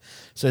mud.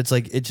 So it's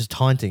like, it's just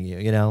haunting you,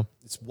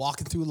 It's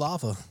walking through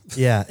lava.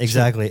 Yeah,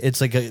 exactly.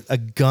 It's like a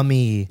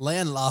gummy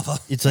Land lava.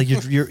 It's like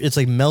you're it's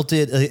like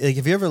melted. Like,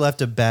 have you ever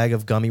left a bag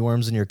of gummy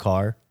worms in your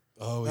car?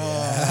 Oh,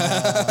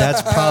 yeah.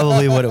 That's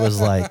probably what it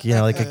was like.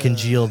 Like a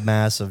congealed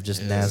mass of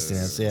just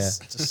nastiness. Yeah.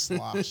 Just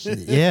slosh.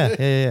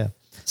 Yeah.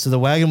 So the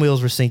wagon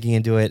wheels were sinking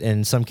into it, and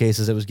in some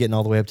cases it was getting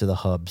all the way up to the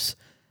hubs.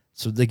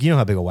 So like,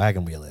 how big a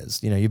wagon wheel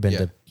is. You've been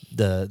to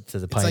the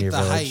It's Pioneer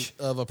like the Village. height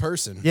of a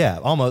person. Yeah,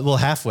 almost. Well,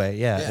 halfway.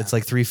 Yeah, it's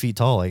like 3 feet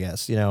tall, I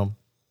guess.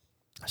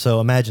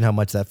 So imagine how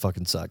much that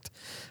fucking sucked.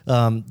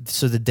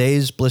 So the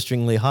days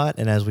blisteringly hot,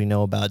 and as we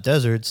know about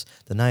deserts,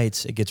 the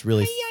nights it gets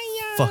really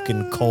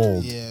fucking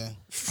cold.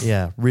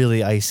 Yeah,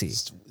 really icy.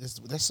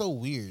 That's so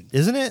weird,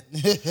 isn't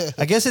it?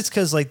 I guess it's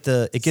because like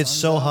it gets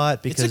so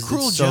hot because It's a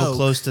cruel so joke.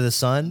 close to the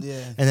sun,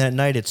 and then at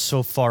night it's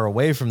so far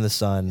away from the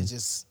sun,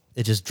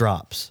 it just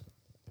drops.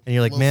 And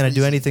you're like, man, I'd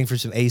do anything for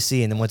some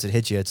AC, and then once it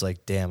hits you, it's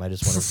like, damn, I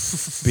just want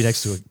to be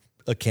next to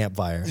a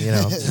campfire.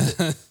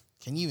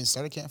 Can you even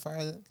start a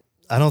campfire?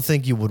 I don't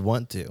think you would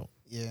want to.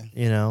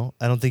 Yeah.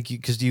 I don't think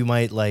because you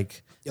might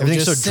like It'll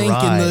everything's just so sink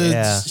dry. in the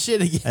Yeah.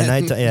 shit again. At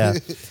night, yeah.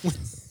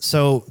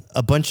 So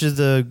a bunch of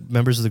the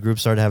members of the group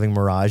started having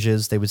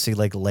mirages. They would see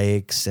like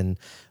lakes and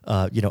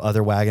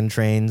other wagon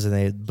trains, and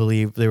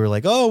they were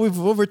like, "Oh, we've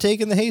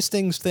overtaken the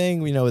Hastings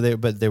thing,"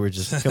 but they were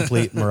just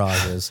complete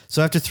mirages.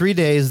 So after 3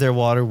 days, their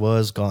water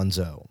was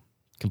gonzo,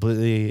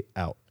 completely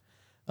out.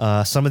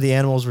 Some of the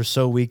animals were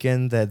so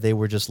weakened that they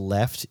were just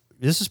left.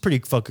 This is pretty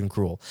fucking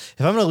cruel.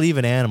 If I'm going to leave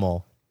an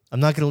animal, I'm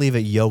not going to leave it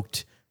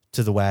yoked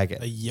to the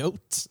wagon. A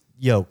yoke?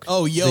 Yoke.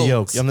 Oh, The yoke.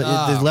 yoked.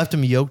 They left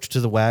them yoked to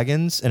the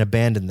wagons and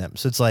abandoned them.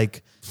 So it's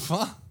like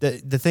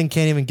The thing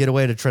can't even get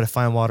away to try to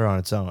find water on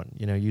its own,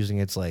 using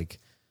its like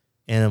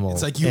animal.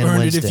 It's like you animal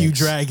earned it if you instincts.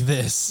 drag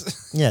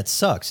this. Yeah, it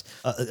sucks.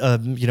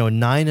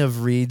 9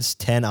 of Reed's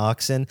 10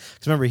 oxen.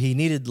 Because remember, he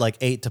needed like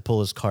 8 to pull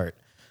his cart.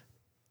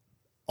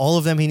 All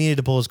of them he needed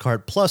to pull his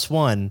cart, plus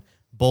 1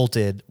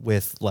 bolted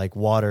with like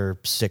water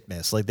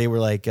sickness. Like they were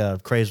like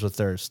crazed with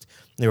thirst.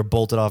 They were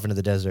bolted off into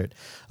the desert.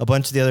 A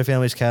bunch of the other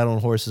family's cattle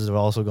and horses have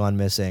also gone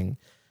missing.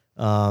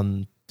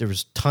 There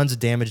was tons of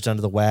damage done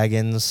to the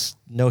wagons.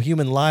 No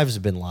human lives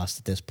have been lost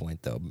at this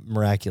point, though,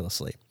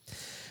 miraculously.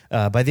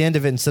 By the end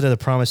of it, instead of the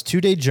promised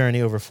 2-day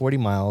journey over 40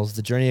 miles,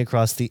 the journey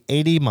across the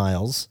 80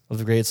 miles of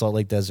the Great Salt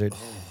Lake Desert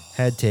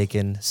had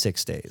taken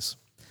 6 days,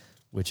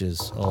 which is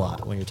a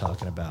lot when you're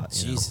talking about.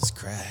 Jesus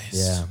Christ.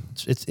 Yeah,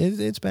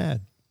 it's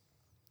bad.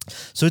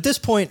 So at this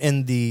point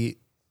in the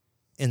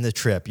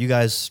trip, you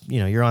guys,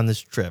 you're on this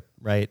trip,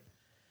 right?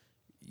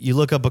 You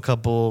look up a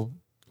couple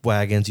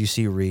wagons, you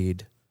see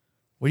Reed.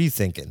 What are you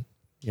thinking?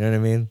 You know what I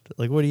mean?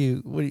 Like,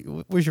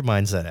 where's your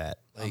mindset at?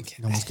 Like,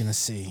 no one's gonna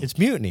see. It's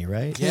mutiny,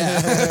 right?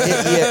 Yeah.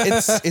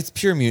 It's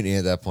pure mutiny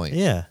at that point.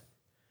 Yeah.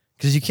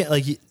 Because you can't,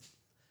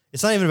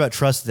 it's not even about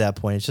trust at that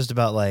point. It's just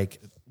about,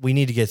 we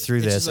need to get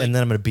through this, like, and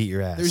then I'm going to beat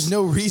your ass. There's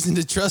no reason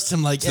to trust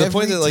him. Like, To the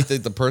point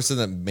that, the person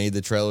that made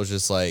the trail was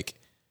just like,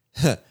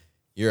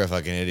 you're a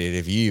fucking idiot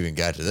if you even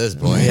got to this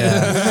point.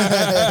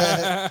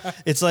 Yeah.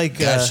 It's like,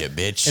 Gotcha,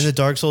 bitch. in the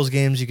Dark Souls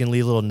games, you can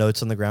leave little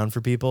notes on the ground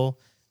for people.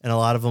 And a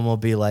lot of them will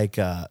be like,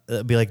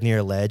 near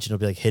a ledge, and it'll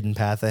be like hidden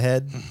path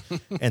ahead.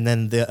 And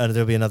then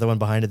there'll be another one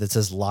behind it that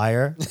says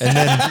liar. And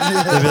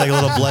then there'll be like a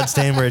little blood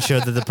stain where it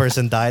showed that the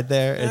person died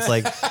there. It's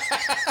like,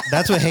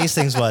 that's what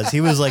Hastings was.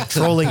 He was like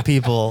trolling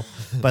people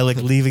by like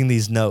leaving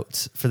these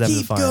notes for them to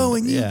keep find.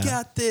 going. Yeah. You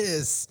got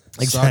this.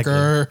 Exactly.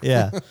 Sucker.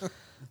 Yeah.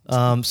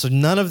 So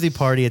none of the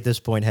party at this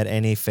point had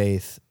any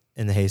faith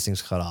in the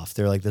Hastings cutoff.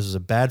 They were like, this is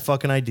a bad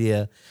fucking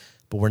idea,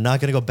 but we're not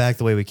going to go back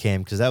the way we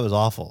came because that was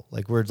awful.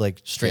 Like, we're like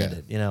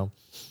stranded,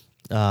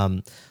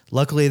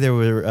 Luckily, there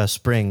were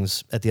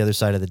springs at the other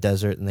side of the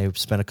desert, and they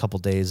spent a couple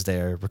days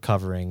there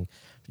recovering,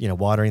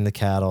 watering the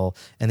cattle.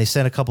 And they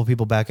sent a couple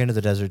people back into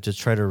the desert to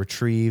try to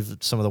retrieve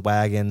some of the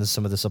wagons,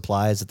 some of the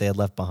supplies that they had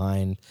left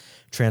behind,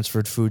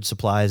 transferred food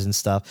supplies and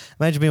stuff.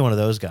 Imagine being one of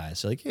those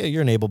guys. Like, yeah,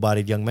 you're an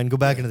able-bodied young man. Go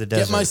back into the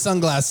desert. Get my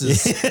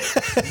sunglasses.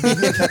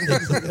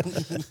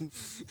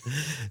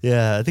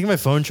 Yeah, I think my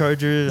phone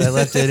charger, I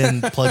left it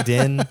in plugged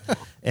in,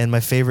 and my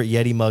favorite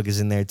Yeti mug is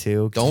in there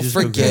too. Could you Don't just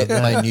go forget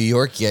grab that? my New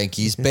York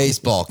Yankees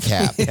baseball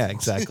cap. Yeah,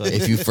 exactly.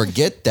 If you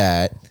forget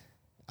that,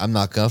 I'm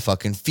not going to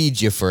fucking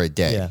feed you for a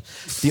day. Yeah.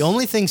 The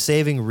only thing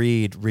saving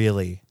Reed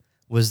really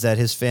was that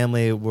his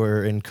family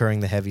were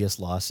incurring the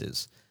heaviest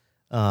losses.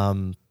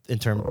 But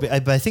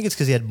I think it's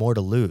because he had more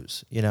to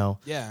lose, Yeah.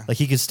 Like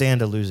he could stand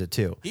to lose it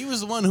too. He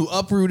was the one who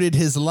uprooted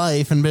his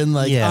life and been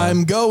like, Yeah.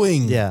 I'm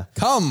going. Yeah.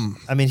 Come.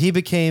 I mean, he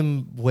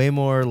became way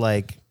more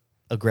like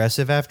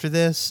aggressive after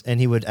this, and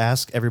he would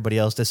ask everybody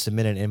else to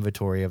submit an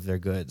inventory of their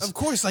goods. Of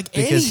course, like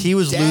Because any he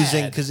was dad.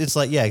 losing, because it's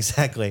like, yeah,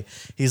 exactly.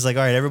 He's like,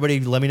 all right, everybody,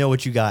 let me know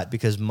what you got,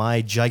 because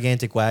my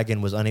gigantic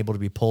wagon was unable to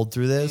be pulled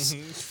through this,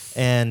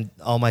 and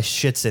all my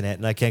shit's in it,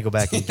 and I can't go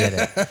back and get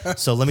it.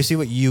 So let me see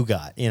what you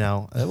got,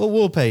 Well,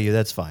 we'll pay you,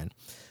 that's fine.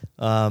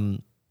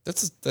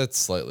 That's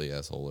slightly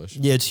asshole-ish.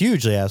 Yeah, it's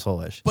hugely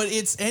asshole-ish. But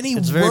it's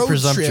very road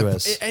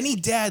presumptuous. trip. Any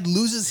dad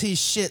loses his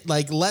shit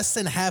like less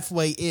than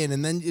halfway in,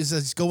 and then is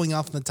just going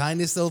off the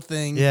tiniest little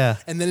thing. Yeah.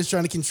 And then it's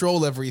trying to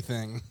control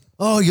everything.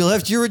 Oh, you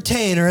left your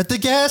retainer at the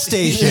gas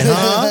station,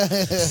 huh?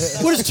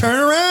 We'll just turn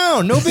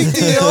around. No big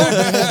deal.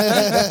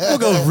 We'll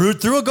go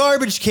root through a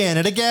garbage can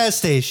at a gas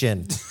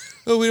station.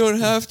 Oh, we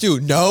don't have to.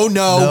 No,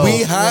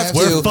 we have to.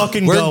 We're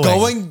fucking We're going.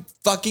 going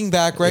fucking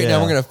back right Yeah.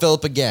 now. We're going to fill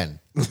up again.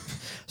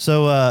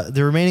 So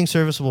the remaining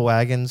serviceable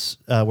wagons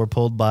were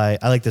pulled by,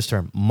 I like this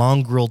term,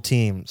 mongrel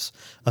teams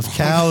of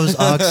cows,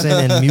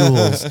 oxen, and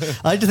mules.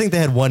 I like to think they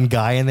had one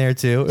guy in there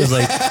too. It was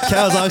like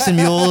cows, oxen,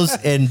 mules,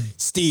 and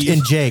Steve.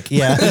 and Jake.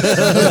 Yeah,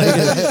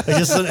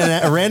 just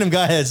a random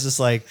guy that's just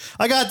like,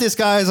 I got this,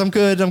 guys. I'm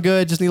good.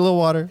 Just need a little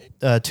water.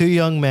 2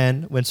 young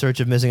men went in search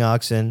of missing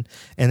oxen,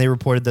 and they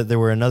reported that there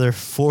were another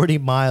 40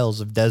 miles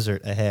of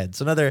desert ahead.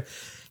 So another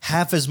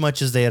half as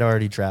much as they had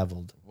already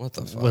traveled. What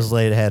the fuck? Was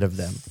laid ahead of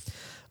them.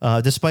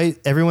 Despite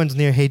everyone's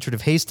near hatred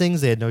of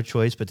Hastings, they had no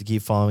choice but to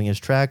keep following his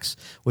tracks,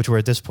 which were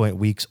at this point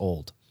weeks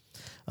old.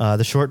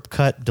 The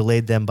shortcut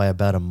delayed them by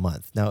about a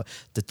month. Now,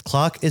 the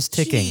clock is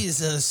ticking.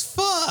 Jesus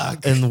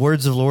fuck. In the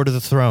words of Lord of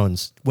the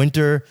Thrones,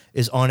 winter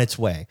is on its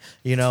way.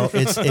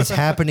 It's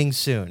happening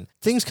soon.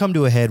 Things come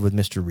to a head with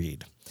Mr.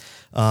 Reed.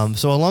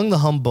 So along the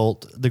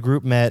Humboldt, the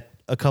group met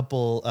a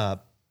couple, I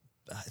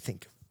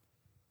think,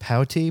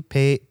 Paute,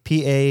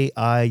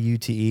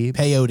 P-A-I-U-T-E.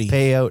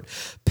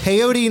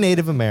 Peyote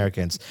Native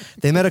Americans.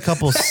 They met a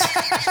couple.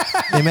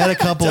 They met a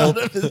couple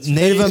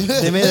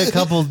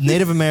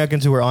Native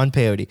Americans who were on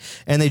peyote,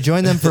 and they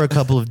joined them for a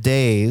couple of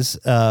days.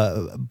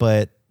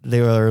 But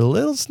they were a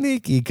little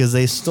sneaky because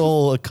they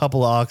stole a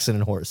couple of oxen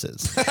and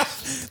horses.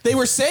 They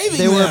were saving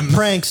They were them.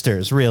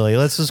 pranksters, really.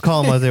 Let's just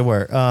call them what they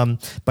were.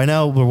 By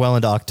now, we're well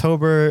into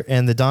October,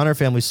 and the Donner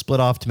family split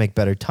off to make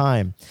better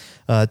time.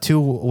 2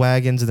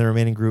 wagons in the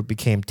remaining group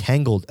became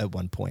tangled at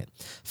one point.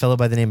 A fellow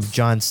by the name of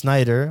John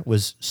Snyder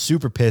was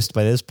super pissed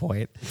by this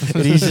point,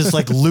 and he's just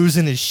like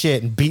losing his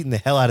shit and beating the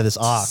hell out of this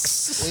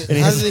ox. Wait,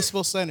 how do they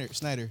spell Snyder?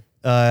 SNYDER.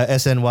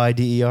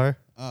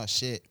 Oh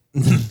shit!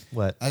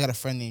 What? I got a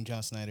friend named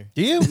John Snyder.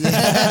 Do you?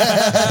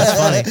 That's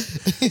funny.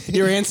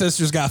 Your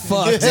ancestors got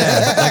fucked.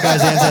 Yeah, that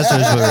guy's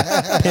ancestors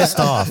were pissed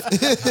off.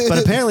 But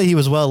apparently he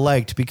was well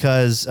liked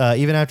because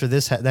even after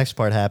this next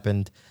part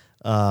happened,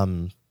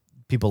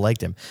 people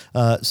liked him.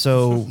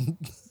 So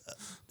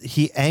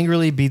he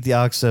angrily beat the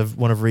ox of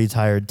one of Reed's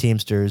hired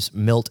teamsters,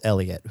 Milt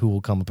Elliott, who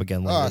will come up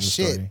again later in Oh the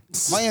shit!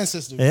 story. My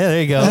ancestor. Yeah,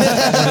 there you go. So you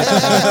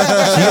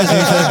guys knew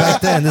each other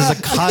back then. This is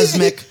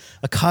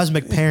a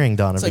cosmic pairing,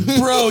 Donovan. Like,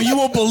 bro, you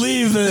won't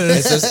believe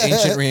It's this. those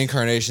ancient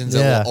reincarnations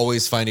Yeah. that will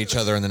always find each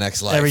other in the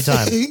next life. Every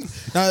time.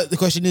 Now the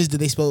question is,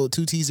 did they spell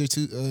 2 T's or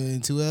 2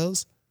 and 2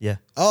 L's? Yeah.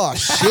 Oh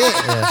shit!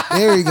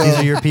 There we go. These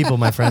are your people,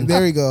 my friend.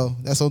 There we go.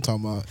 That's what I'm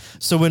talking about.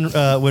 So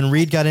when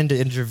Reed got in to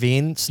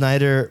intervene,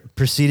 Snyder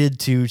proceeded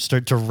to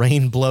start to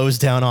rain blows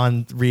down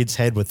on Reed's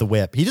head with the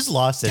whip. He just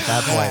lost it at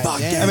that point.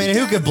 damn. I mean,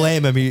 who could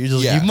blame him? He's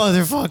just, Yeah. you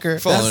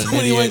motherfucker. Fallen That's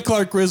when he idiot. went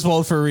Clark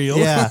Griswold for real.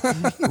 Yeah.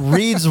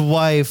 Reed's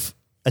wife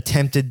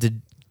attempted to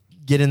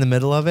get in the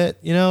middle of it,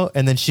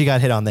 and then she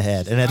got hit on the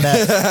head. And at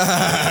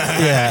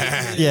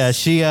that,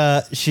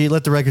 she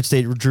let the record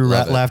state Drew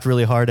laughed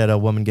really hard at a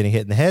woman getting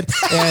hit in the head.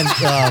 And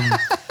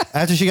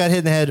after she got hit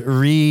in the head,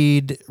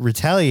 Reed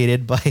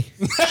retaliated by.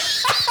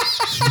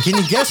 Can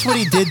you guess what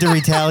he did to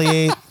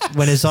retaliate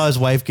when he saw his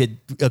wife get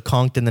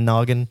conked in the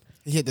noggin?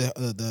 He hit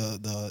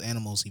the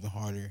animals even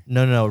harder.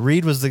 No.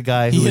 Reed was the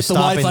guy who He was hit the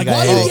wife stopping like, the guy.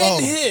 why are you hitting.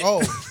 getting hit?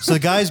 Oh, So the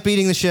guy's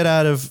beating the shit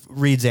out of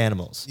Reed's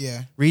animals.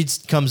 Yeah. Reed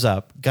comes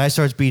up. Guy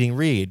starts beating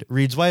Reed.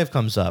 Reed's wife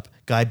comes up.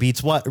 Guy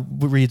beats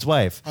Reed's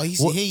wife. oh,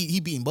 he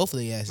beating both of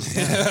their asses.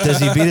 Does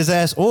he beat his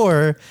ass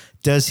or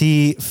does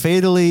he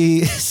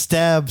fatally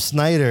stab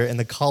Snyder in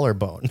the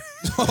collarbone?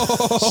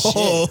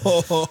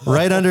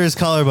 Right under his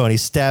collarbone, he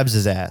stabs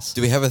his ass.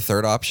 Do we have a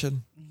third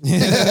option?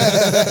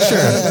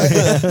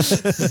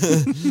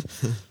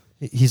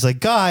 He's like,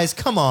 guys,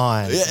 come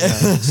on.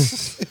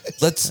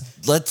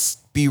 Let's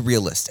be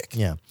realistic.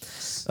 Yeah.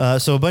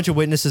 So a bunch of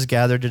witnesses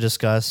gathered to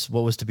discuss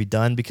what was to be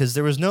done because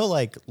there was no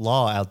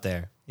law out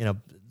there,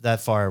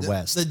 that far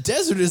west. The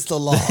desert is the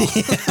law.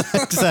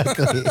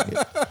 Exactly.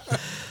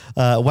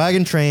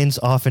 Wagon trains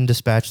often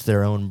dispatched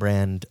their own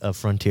brand of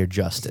frontier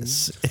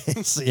justice.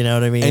 You know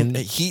what I mean? And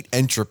heat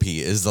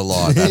entropy is the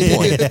law at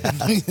that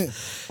point.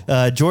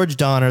 George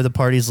Donner, the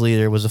party's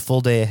leader, was a full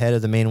day ahead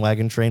of the main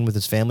wagon train with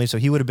his family, so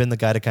he would have been the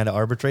guy to kind of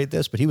arbitrate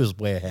this, but he was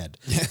way ahead.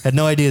 Had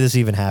no idea this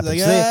even happened. Like,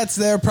 So that's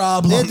their they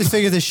problem. had to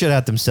figure this shit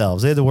out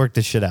themselves. They had to work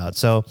this shit out.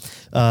 So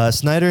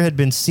Snyder had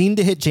been seen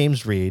to hit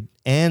James Reed,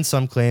 and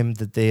some claimed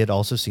that they had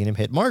also seen him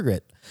hit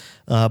Margaret.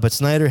 But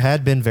Snyder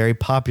had been very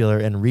popular,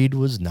 and Reed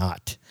was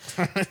not.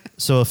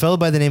 So a fellow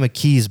by the name of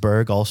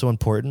Keysburg, also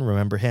important,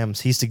 remember him,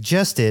 he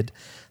suggested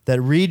that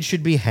Reed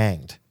should be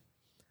hanged.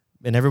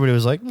 And everybody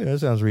was like, that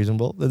sounds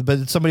reasonable.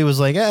 But somebody was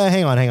like,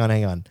 hang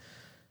on.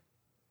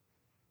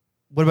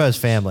 What about his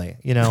family?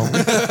 We're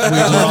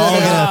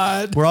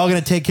all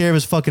gonna take care of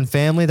his fucking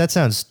family. That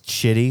sounds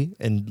shitty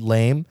and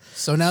lame.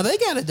 So now they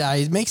gotta die.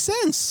 It makes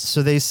sense.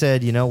 So they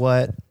said, you know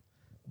what?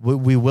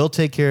 We will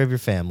take care of your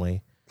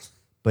family,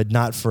 but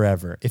not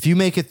forever. If you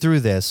make it through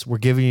this, we're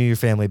giving you your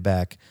family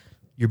back.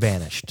 You're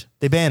banished.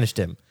 They banished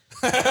him.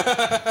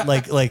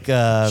 like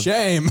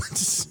Shame.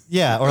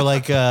 yeah, or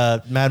like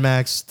Mad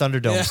Max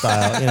Thunderdome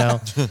style,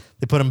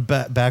 They put him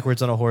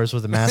backwards on a horse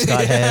with a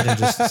mascot head and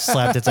just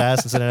slapped its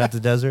ass and sent it out to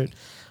the desert.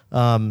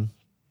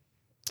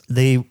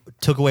 They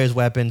took away his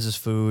weapons, his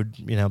food,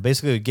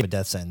 basically gave him a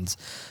death sentence.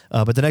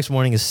 But the next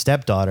morning, his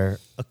stepdaughter,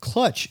 a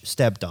clutch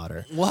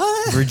stepdaughter,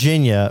 What?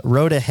 Virginia,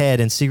 rode ahead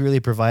and secretly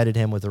provided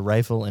him with a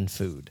rifle and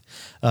food.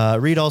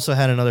 Reed also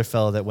had another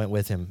fellow that went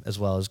with him as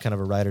well as kind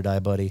of a ride or die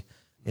buddy,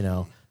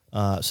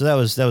 So that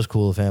was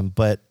cool of him.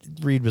 But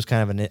Reed was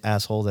kind of an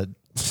asshole that,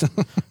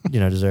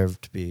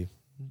 deserved to be,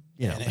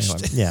 anyway,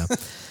 yeah.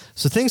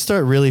 So things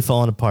start really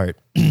falling apart.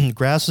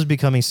 Grass was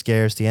becoming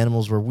scarce. The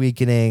animals were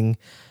weakening.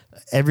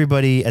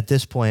 Everybody at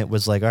this point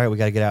was like, all right, we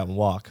got to get out and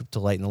walk to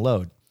lighten the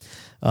load.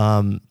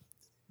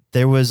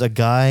 There was a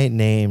guy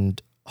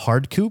named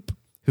Hardcoop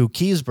who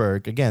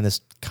Keysburg, again,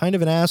 this kind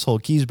of an asshole,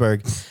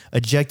 Keysburg,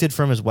 ejected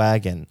from his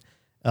wagon.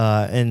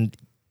 And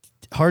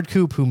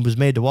Hardcoop, who was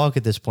made to walk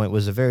at this point,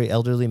 was a very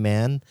elderly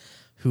man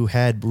who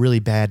had really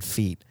bad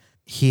feet.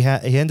 He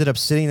ended up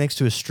sitting next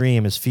to a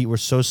stream. His feet were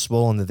so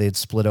swollen that they'd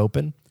split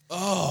open.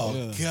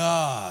 Oh,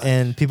 God.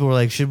 And people were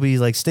like, should we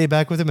stay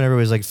back with him? And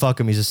everybody's like, fuck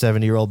him. He's a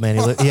 70-year-old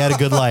man. He had a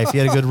good life. He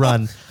had a good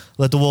run.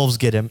 Let the wolves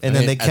get him. And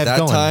then they kept at that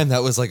going. time,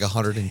 that was like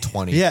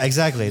 120. Yeah,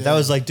 exactly. Yeah. That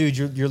was like, dude,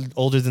 you're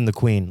older than the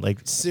queen. Like,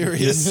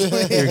 Seriously.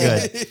 you're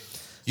good.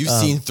 You've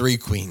seen 3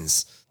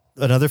 queens.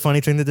 Another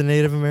funny thing that the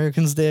Native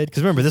Americans did,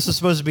 because remember, this was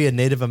supposed to be a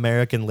Native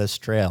American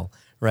list trail,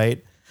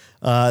 right?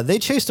 They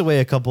chased away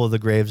a couple of the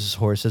Graves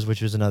horses,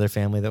 which was another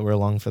family that were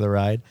along for the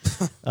ride,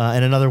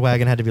 and another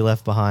wagon had to be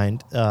left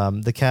behind.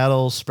 The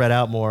cattle spread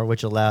out more,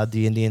 which allowed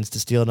the Indians to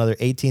steal another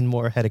 18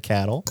 more head of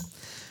cattle.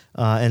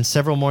 And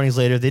several mornings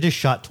later, they just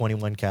shot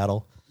 21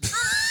 cattle.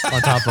 On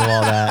top of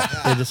all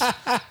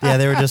that,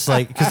 they were just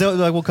like, because they were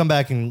like, we'll come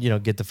back and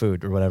get the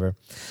food or whatever.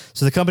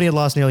 So the company had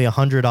lost nearly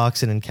 100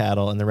 oxen and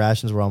cattle, and the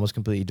rations were almost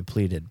completely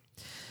depleted.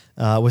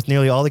 With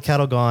nearly all the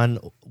cattle gone,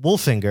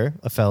 Wolfinger,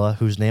 a fella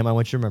whose name I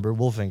want you to remember,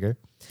 Wolfinger,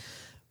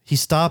 he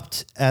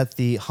stopped at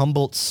the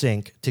Humboldt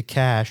Sink to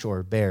cache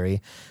or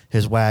bury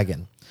his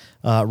wagon.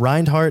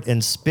 Reinhardt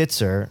and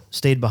Spitzer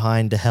stayed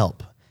behind to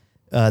help.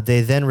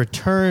 They then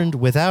returned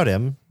without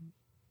him.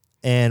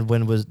 And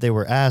when they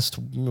were asked,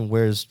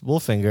 where's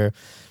Wolfinger,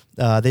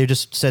 they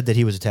just said that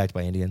he was attacked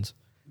by Indians.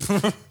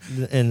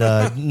 And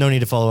no need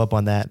to follow up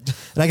on that.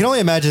 And I can only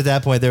imagine at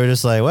that point, they were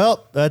just like,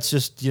 well, that's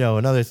just,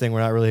 another thing we're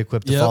not really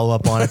equipped to follow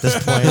up on at this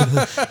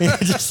point.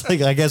 Just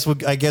like, I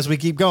guess we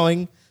keep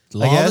going.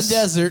 Law of the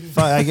desert.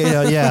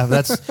 Yeah,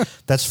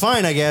 that's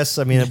fine, I guess.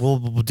 I mean, we'll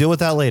deal with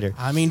that later.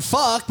 I mean,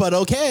 fuck, but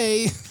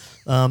okay.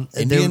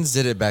 Indians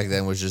did it back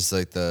then, was just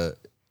like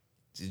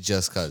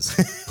just cause.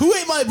 Who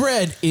ate my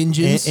bread?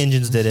 Engines.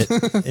 Engines did it.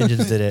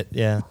 Engines did it.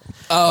 Yeah.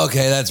 Oh,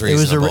 okay, that's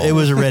reasonable. It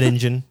was a red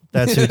engine.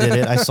 That's who did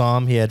it. I saw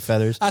him. He had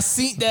feathers. I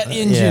seen that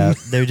engine. Yeah,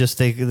 they were just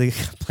they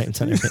blamed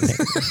on everything.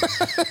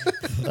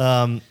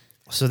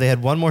 So they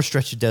had one more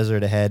stretch of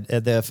desert ahead.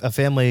 A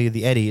family,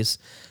 the Eddies,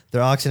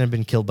 their oxen had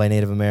been killed by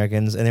Native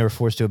Americans, and they were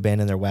forced to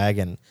abandon their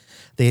wagon.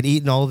 They had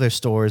eaten all of their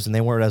stores, and they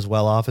weren't as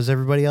well off as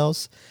everybody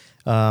else.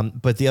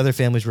 But the other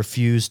families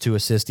refused to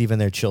assist even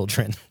their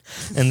children.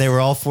 And they were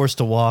all forced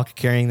to walk,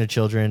 carrying their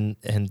children,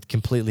 and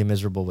completely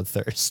miserable with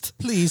thirst.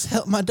 Please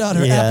help my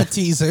daughter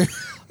appetizer.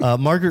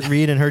 Margaret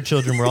Reed and her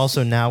children were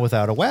also now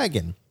without a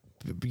wagon.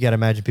 You got to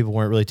imagine people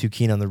weren't really too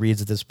keen on the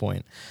Reeds at this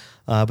point.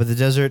 But the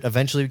desert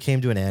eventually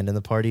came to an end, and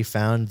the party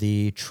found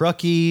the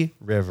Truckee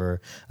River,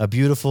 a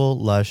beautiful,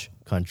 lush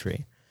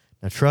country.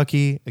 Now,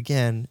 Truckee,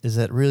 again, is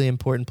that really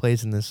important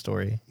place in this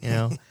story,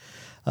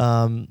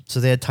 So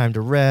they had time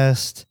to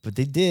rest, but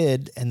they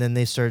did, and then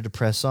they started to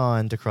press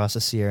on to cross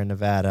the Sierra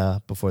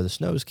Nevada before the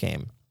snows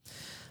came.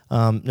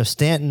 Now,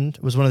 Stanton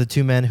was one of the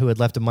two men who had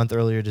left a month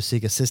earlier to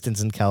seek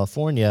assistance in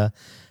California,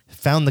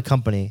 found the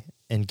company,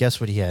 and guess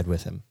what he had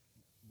with him?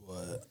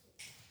 What?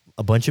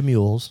 A bunch of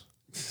mules,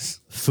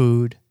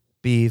 food,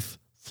 beef,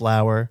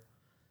 flour,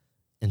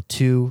 and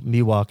two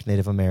Miwok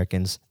Native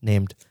Americans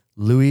named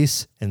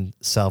Luis and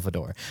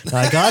Salvador. Now,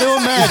 I got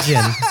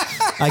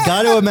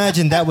to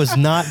imagine that was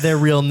not their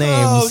real names.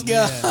 Oh,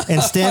 God.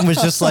 And Stan was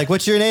just like,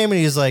 what's your name? And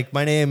he's like,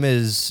 my name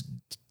is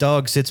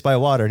Dog Sits by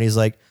Water. And he's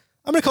like,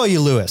 I'm going to call you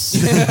Lewis.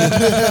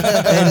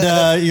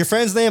 And your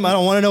friend's name, I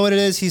don't want to know what it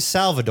is. He's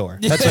Salvador.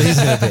 That's what he's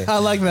going to be. I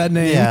like that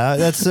name. Yeah,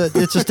 it's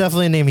just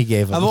definitely a name he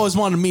gave him. I've always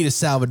wanted to meet a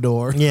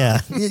Salvador. Yeah,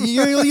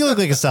 you look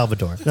like a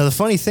Salvador. Now, the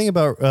funny thing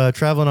about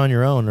traveling on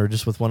your own or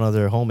just with one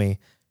other homie,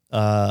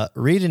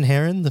 Reed and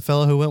Heron, the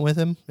fellow who went with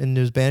him in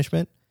his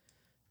banishment,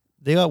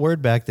 they got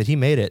word back that he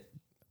made it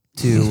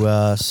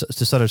to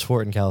Sutter's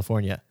Fort in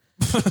California.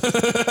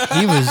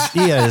 He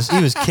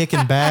was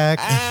kicking back,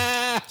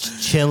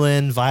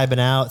 chilling, vibing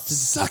out,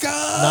 Suckers!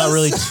 Not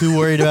really too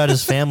worried about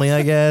his family,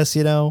 I guess.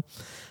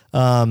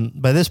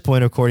 By this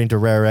point, according to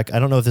Rarick, I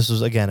don't know if this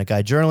was again a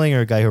guy journaling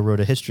or a guy who wrote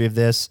a history of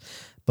this,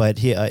 but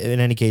he, in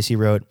any case, he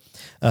wrote,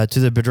 to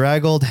the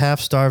bedraggled,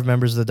 half-starved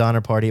members of the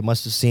Donner Party, it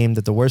must have seemed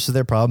that the worst of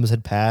their problems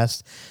had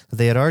passed, that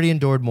they had already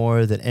endured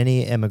more than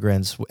any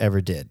immigrants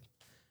ever did.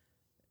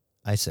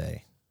 I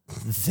say,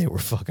 they were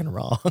fucking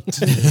wrong.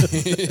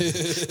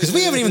 Because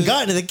we haven't even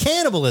gotten to the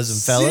cannibalism,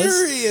 fellas.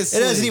 Seriously?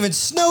 It hasn't even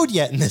snowed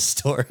yet in this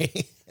story.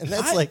 And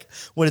that's like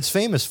what it's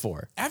famous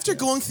for. After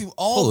going through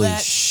all Holy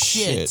that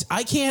shit,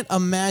 I can't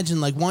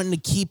imagine like wanting to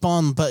keep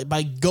on, but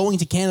by going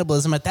to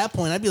cannibalism at that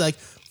point, I'd be like,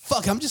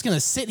 fuck, I'm just going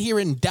to sit here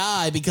and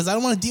die because I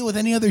don't want to deal with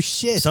any other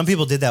shit. Some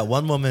people did that.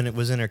 One woman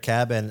was in her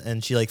cabin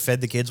and she like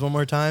fed the kids one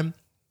more time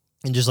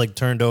and just like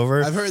turned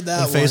over. I've heard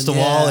that and faced the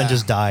wall and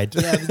just died.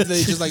 Yeah,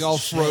 they just like all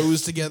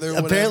froze together.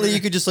 Apparently,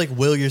 you could just like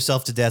will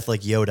yourself to death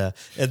like Yoda.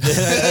 And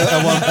then,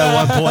 at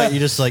one point,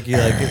 you're like,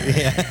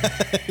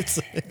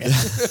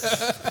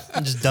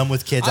 I'm just done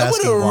with kids. I would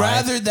asking have why.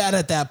 rather that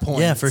at that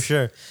point. Yeah, for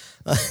sure.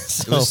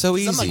 It was so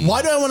easy. I'm like,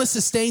 why do I want to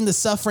sustain the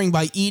suffering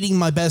by eating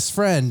my best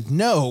friend?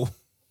 No.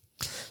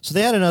 So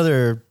they had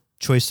another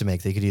choice to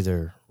make. They could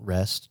either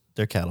rest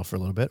their cattle for a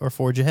little bit or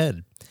forge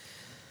ahead.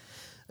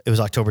 It was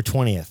October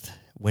 20th.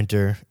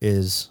 Winter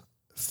is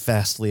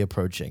fastly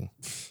approaching,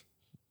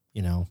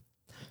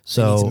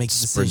 So need to make a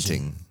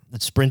decision.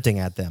 It's sprinting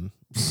at them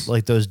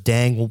like those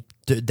dang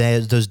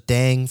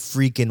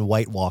freaking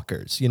White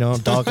Walkers. You know what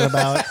I'm talking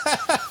about?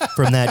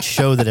 From that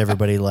show that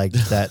everybody liked,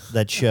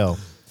 that show,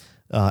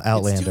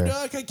 Outlander. It's too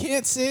dark, I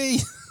can't see.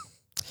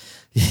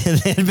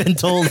 They had been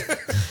told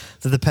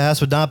that the pass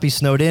would not be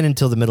snowed in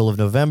until the middle of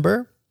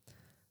November,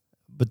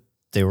 but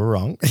they were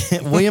wrong.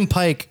 William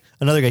Pike,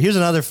 another guy. Here's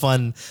another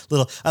fun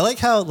little. I like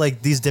how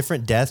like these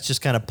different deaths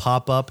just kind of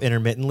pop up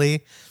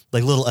intermittently,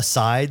 like little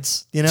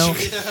asides. You know,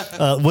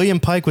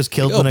 William Pike was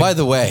killed. Oh, by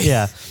the way,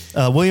 yeah,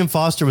 William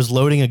Foster was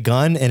loading a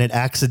gun and it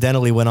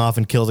accidentally went off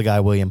and killed the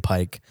guy William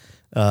Pike.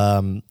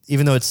 Even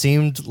though it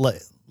seemed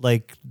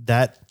like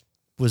that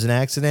was an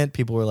accident,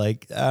 people were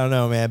like, I don't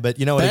know, man. But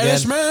you know what?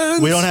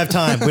 Again, we don't have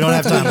time.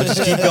 Let's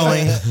just keep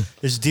going.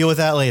 Just deal with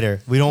that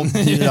later. We don't.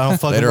 I don't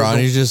fucking. Later on,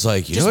 he's just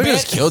like, you know, I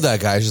just killed that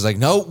guy. She's like,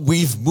 no,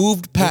 we've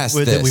moved past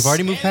this. We've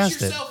already moved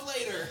past it.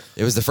 Later.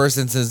 It was the first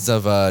instance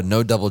of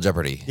no double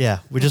jeopardy. Yeah,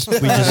 we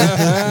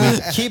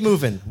keep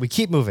moving. We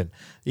keep moving.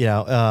 You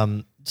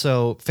know.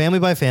 So family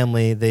by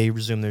family, they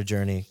resumed their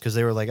journey because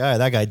they were like, all right,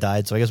 that guy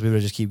died, so I guess we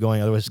would just keep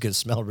going. Otherwise, it's going to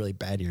smell really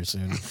bad here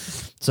soon.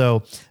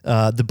 So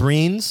the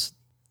Breens,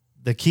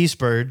 the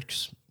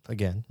Kesebergs,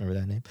 again, remember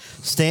that name,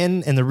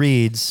 Stanton and the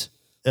Reeds,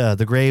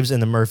 the Graves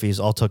and the Murphys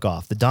all took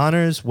off. The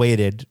Donners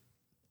waited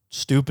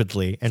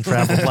stupidly and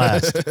traveled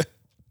last.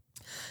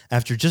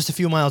 After just a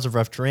few miles of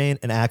rough terrain,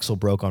 an axle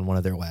broke on one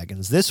of their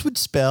wagons. This would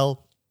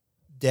spell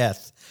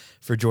death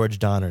for George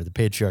Donner, the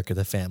patriarch of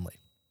the family.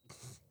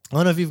 I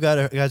don't know if you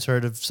guys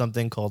heard of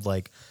something called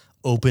like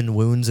open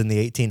wounds in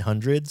the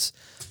 1800s,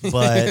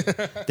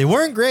 but they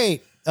weren't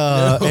great.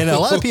 And a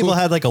lot of people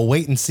had like a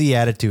wait and see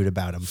attitude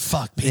about them.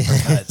 Fuck paper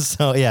cuts.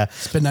 So yeah,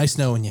 It's been nice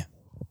knowing you.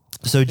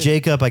 so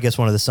Jacob, I guess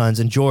one of the sons,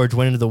 and George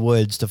went into the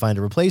woods to find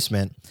a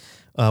replacement,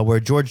 where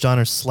George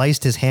Donner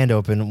sliced his hand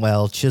open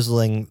while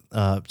chiseling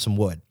some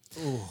wood.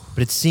 Ooh.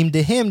 But it seemed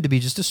to him to be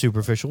just a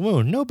superficial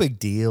wound. No big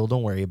deal.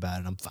 Don't worry about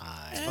it. I'm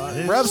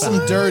fine. Rub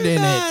some dirt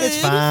in it. It's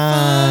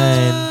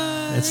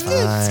fine. It's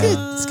fine. It's good.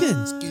 It's good.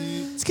 It's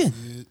good. It's good.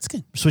 It's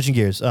good. Switching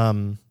gears.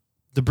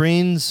 The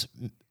Breens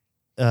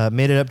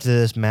made it up to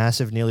this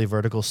massive, nearly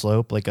vertical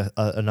slope, like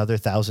another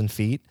 1,000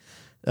 feet,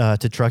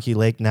 to Truckee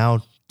Lake,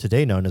 now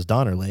today known as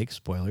Donner Lake.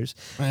 Spoilers.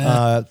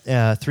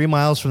 3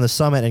 miles from the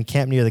summit and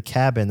camped near the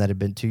cabin that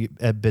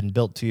had been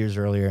built 2 years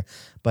earlier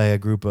by a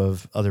group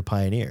of other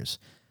pioneers,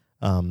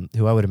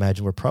 who I would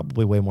imagine were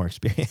probably way more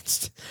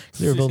experienced.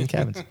 They were building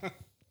cabins.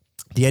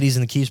 The Eddies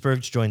and the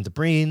Kesebergs joined the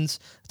Breens,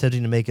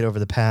 attempting to make it over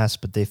the pass,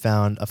 but they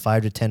found a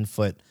 5 to 10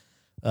 foot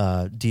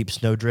deep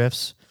snow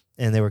drifts,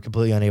 and they were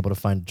completely unable to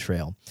find a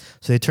trail.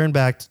 So they turned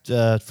back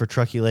for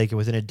Truckee Lake, and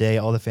within a day,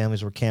 all the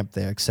families were camped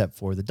there except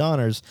for the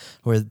Donners,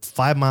 who were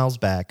 5 miles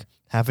back,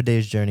 half a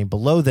day's journey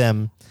below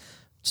them,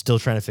 still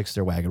trying to fix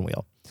their wagon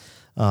wheel,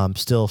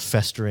 still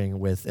festering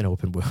with an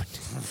open wound.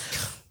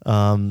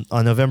 On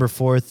November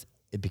 4th,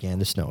 it began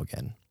to snow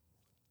again.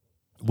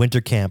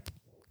 Winter camp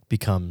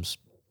becomes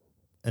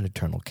an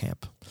eternal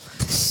camp.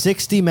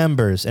 60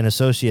 members and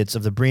associates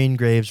of the Breen,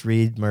 Graves,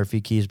 Reed,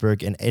 Murphy,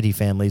 Keseberg, and Eddy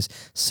families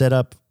set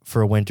up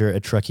for a winter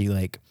at Truckee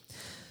Lake.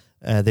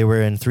 They were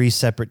in 3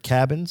 separate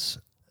cabins.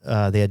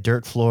 They had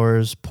dirt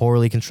floors,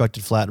 poorly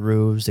constructed flat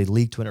roofs. They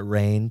leaked when it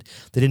rained.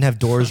 They didn't have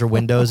doors or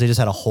windows. They just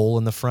had a hole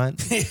in the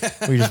front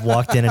where you just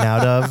walked in and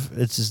out of.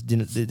 It's just,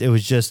 it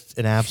was just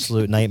an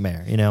absolute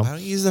nightmare, you know? Why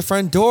don't you use the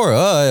front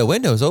door?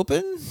 Windows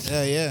open?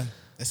 Yeah.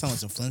 That sounds like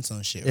some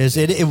Flintstone shit.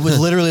 It was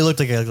literally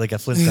looked like a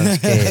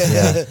Flintstones cave.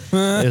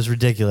 Yeah, it was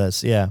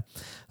ridiculous. Yeah.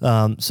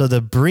 So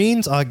the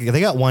Breens,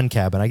 they got one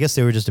cabin. I guess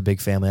they were just a big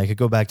family. I could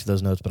go back to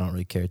those notes, but I don't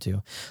really care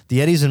to.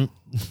 The Eddies and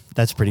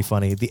that's pretty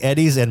funny. The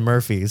Eddies and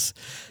Murphys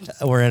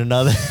were in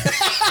another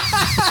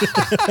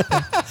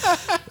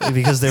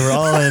because they were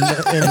all in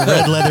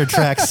red leather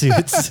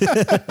tracksuits.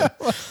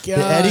 The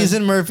Eddies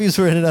and Murphys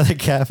were in another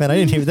cabin.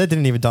 That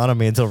didn't even dawn on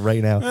me until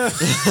right now.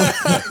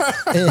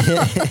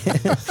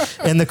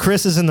 And the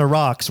Chris's and the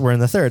Rocks were in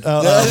the third.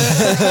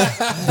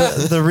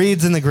 The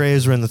Reeds and the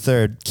Graves were in the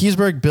third.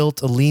 Keseberg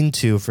built a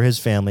lean-to for his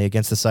family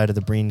against the side of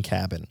the Breen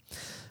cabin.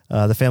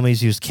 The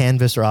families used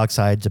canvas or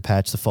oxide to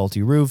patch the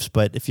faulty roofs,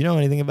 but if you know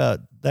anything about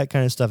that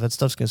kind of stuff, that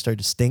stuff's going to start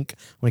to stink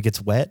when it gets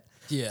wet.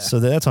 Yeah. So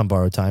that's on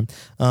borrowed time.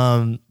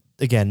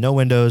 Again, no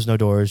windows, no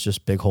doors,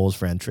 just big holes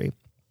for entry.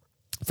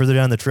 Further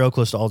down the trail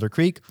close to Alder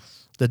Creek,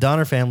 the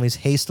Donner families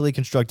hastily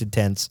constructed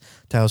tents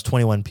to house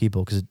 21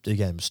 people because,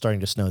 again, it was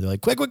starting to snow. They're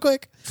like, quick,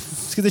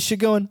 let's get this shit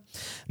going.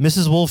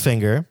 Mrs.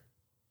 Wolfinger,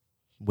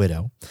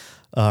 widow,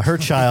 her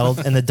child,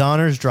 and the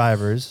Donner's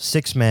drivers,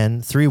 6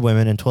 men, 3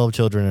 women, and 12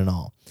 children in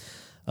all.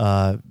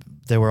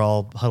 They were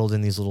all huddled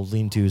in these little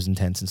lean-tos and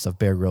tents and stuff,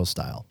 Bear Grylls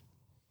style.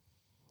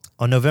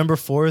 On November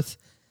 4th,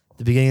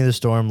 the beginning of the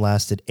storm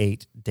lasted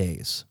 8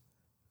 days.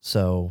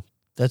 So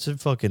that's a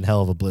fucking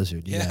hell of a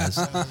blizzard, you guys.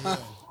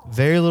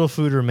 Very little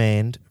food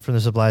remained from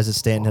the supplies that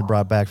Stanton had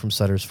brought back from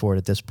Sutter's Fort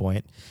at this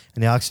point,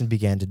 and the oxen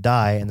began to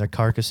die, and their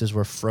carcasses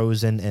were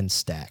frozen and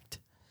stacked.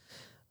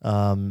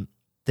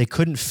 They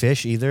couldn't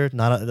fish either.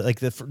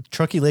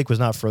 Truckee Lake was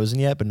not frozen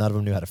yet, but none of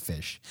them knew how to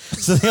fish.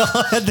 So they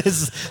all had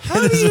this.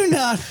 How do you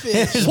not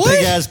fish? This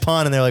big ass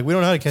pond, and they're like, we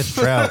don't know how to catch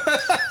trout.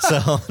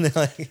 So they're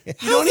like,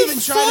 you don't even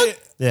try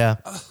to. Yeah.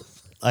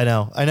 I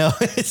know.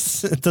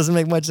 It doesn't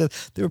make much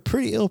sense. They were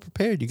pretty ill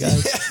prepared, you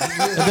guys.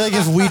 I feel like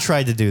if we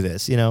tried to do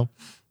this, you know.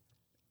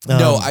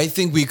 No, I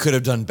think we could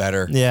have done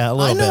better. Yeah, a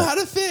little bit. I know how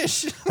to fish.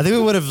 fish. I think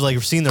we would have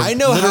like seen the. I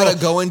know literal, how to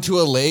go into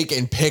a lake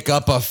and pick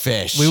up a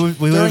fish. We would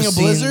During have a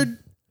seen blizzard?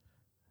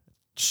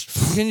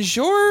 fucking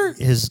sure.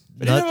 his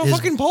But he didn't have a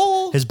fucking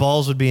pole. His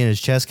balls would be in his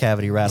chest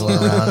cavity rattling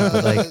around.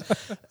 But like,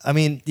 I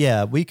mean,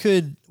 yeah, we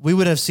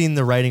would have seen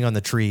the writing on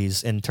the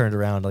trees and turned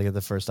around like at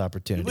the first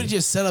opportunity. We would have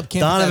just set up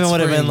camp. Donovan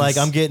would have been like,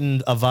 Springs. "I'm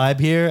getting a vibe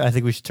here. I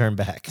think we should turn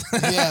back."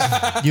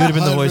 Yeah. You would have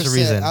been the voice of 100%.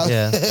 reason.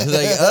 Yeah.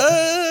 Like,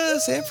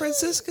 San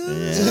Francisco.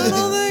 It's not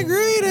all that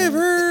great, I've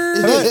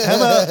heard. How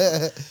about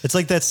it's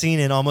like that scene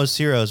in Almost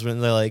Heroes when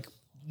they're like,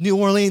 New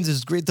Orleans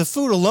is great. The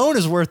food alone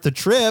is worth the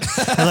trip.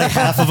 And like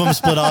half of them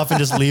split off and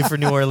just leave for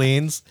New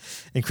Orleans.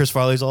 And Chris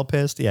Farley's all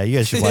pissed. Yeah, you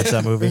guys should watch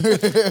that movie.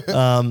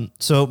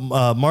 So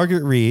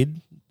Margaret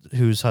Reed,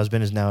 whose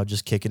husband is now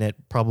just kicking it,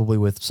 probably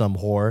with some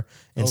whore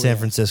in San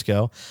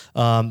Francisco,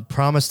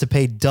 promised to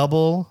pay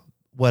double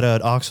what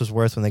an ox was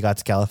worth when they got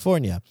to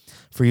California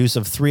for use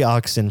of 3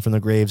 oxen from the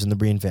Graves and the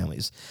Breen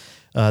families.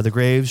 The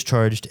Graves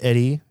charged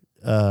Eddie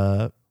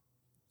 $25,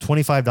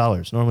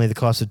 normally the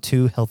cost of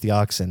 2 healthy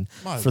oxen,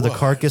 for the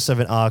carcass of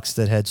an ox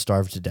that had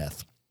starved to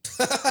death.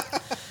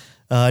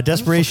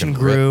 Desperation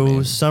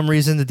grew. Some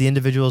reason that the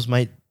individuals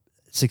might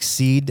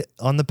succeed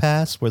on the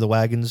pass where the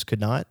wagons could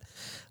not.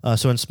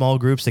 So in small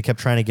groups, they kept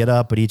trying to get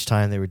up, but each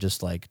time they were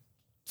just like,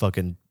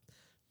 fucking,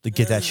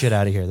 get that shit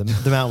out of here.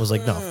 The mountain was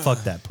like, no,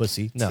 fuck that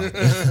pussy. No.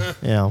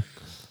 You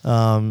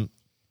know.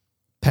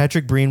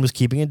 Patrick Breen was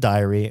keeping a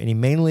diary, and he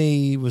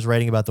mainly was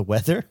writing about the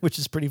weather, which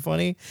is pretty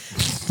funny.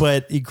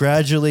 But he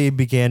gradually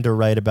began to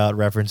write about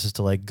references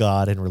to like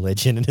God and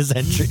religion in his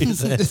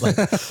entries. And it's like,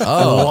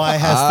 why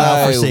hast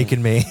thou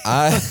forsaken me?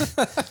 I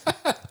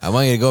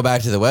want you to go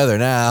back to the weather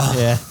now.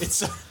 Yeah.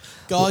 It's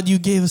God, you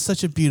gave us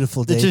such a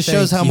beautiful day. It just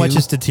shows how much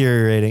it's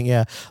deteriorating.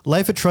 Yeah.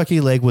 Life at Truckee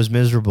Lake was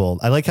miserable.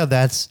 I like how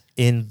that's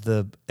in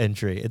the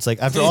entry. It's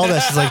like, after all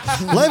this, it's like,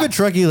 life at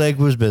Truckee Lake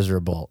was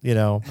miserable, you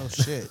know? Oh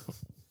shit.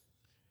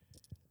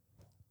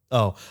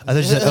 Oh, I thought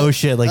you said, oh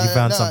shit, like you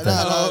found something.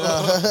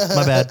 No.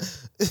 My bad.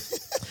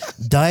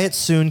 Diet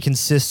soon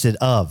consisted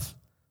of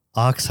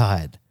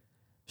oxhide,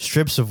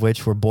 strips of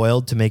which were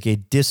boiled to make a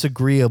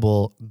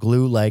disagreeable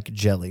glue-like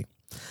jelly.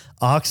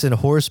 Ox and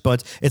horse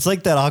bones. It's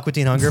like that Aqua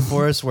Teen Hunger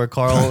Force where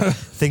Carl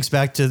thinks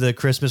back to the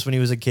Christmas when he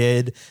was a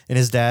kid and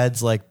his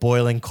dad's like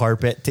boiling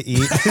carpet to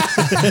eat. It's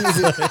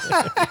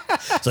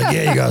like,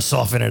 yeah, you gotta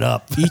soften it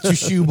up. Eat your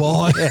shoe,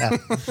 boy. Yeah.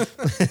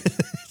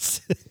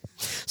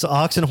 So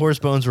ox and horse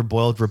bones were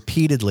boiled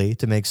repeatedly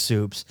to make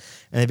soups,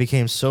 and they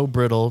became so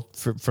brittle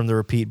from the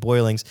repeat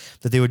boilings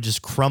that they would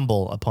just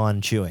crumble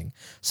upon chewing.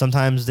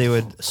 Sometimes they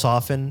would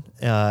soften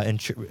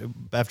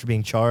after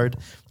being charred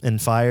in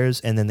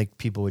fires, and then the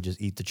people would just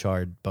eat the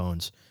charred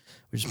bones,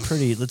 which is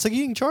pretty. It's like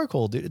eating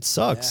charcoal, dude. It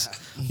sucks.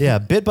 Yeah.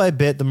 Bit by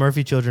bit, the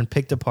Murphy children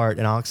picked apart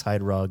an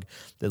oxhide rug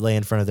that lay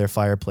in front of their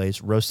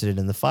fireplace, roasted it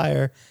in the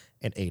fire,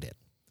 and ate it.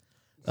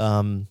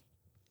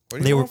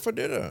 What do you want for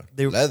dinner?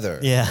 Leather.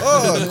 Yeah.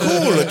 Oh,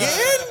 cool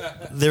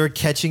again. They were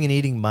catching and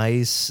eating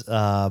mice. You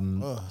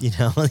know,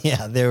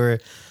 yeah, there were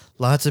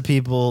lots of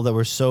people that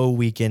were so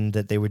weakened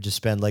that they would just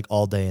spend like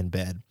all day in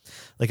bed.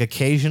 Like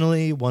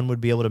occasionally one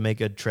would be able to make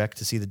a trek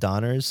to see the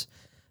Donners.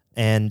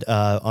 And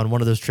on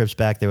one of those trips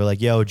back, they were like,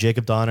 yo,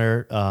 Jacob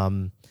Donner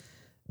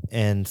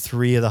and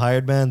 3 of the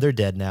hired men, they're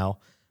dead now.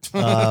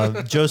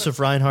 Joseph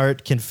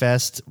Reinhardt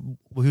confessed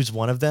who's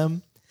one of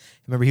them.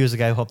 Remember, he was the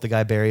guy who helped the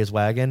guy bury his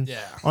wagon? Yeah.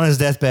 On his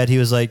deathbed, he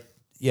was like,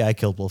 yeah, I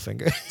killed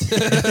Wolfinger.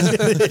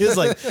 He was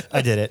like,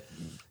 I did it.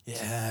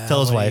 Yeah.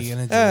 Tell his wife.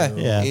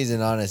 Yeah. He's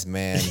an honest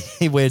man.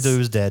 He waited till he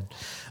was dead.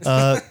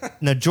 Now,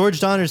 George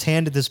Donner's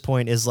hand at this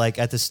point is like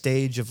at the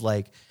stage of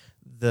like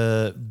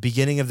the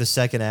beginning of the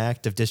second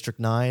act of District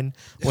 9,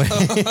 where,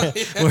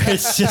 where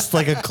it's just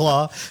like a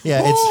claw.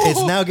 Yeah,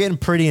 it's now getting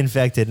pretty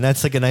infected, and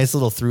that's like a nice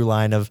little through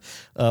line of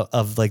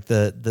like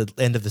the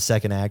end of the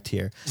second act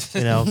here,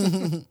 you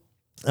know.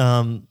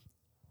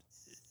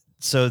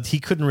 So he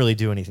couldn't really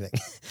do anything.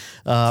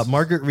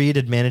 Margaret Reed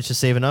had managed to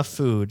save enough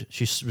food.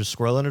 She was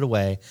squirreling it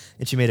away,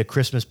 and she made a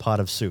Christmas pot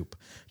of soup.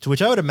 To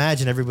which I would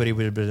imagine everybody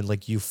would have been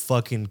like, "You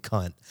fucking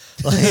cunt!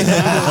 Like,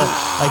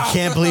 I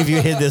can't believe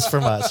you hid this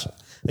from us.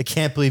 I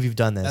can't believe you've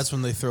done this." That's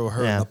when they throw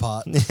her in the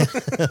pot.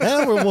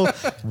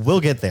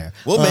 We'll get there.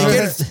 We'll make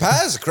it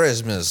past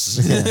Christmas.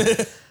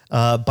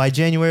 By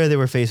January, they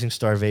were facing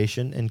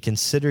starvation and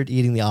considered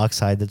eating the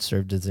oxhide that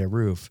served as their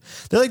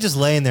roof. They're like just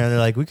laying there, and they're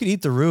like, "We could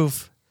eat the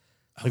roof.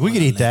 Like we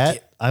could eat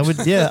that. I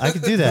would. Yeah, I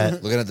could do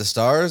that." Looking at the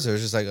stars, it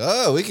was just like,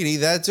 "Oh, we could eat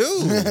that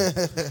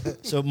too."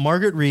 So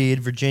Margaret Reed,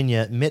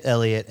 Virginia, Mitt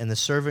Elliott, and the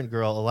servant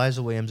girl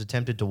Eliza Williams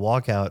attempted to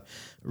walk out,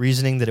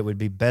 reasoning that it would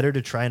be better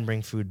to try and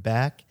bring food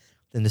back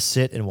than to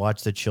sit and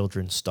watch the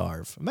children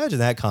starve. Imagine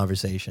that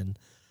conversation.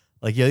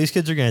 Like, yeah, these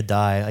kids are gonna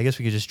die. I guess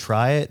we could just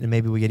try it, and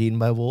maybe we get eaten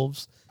by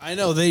wolves. I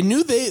know they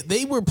knew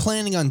they were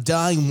planning on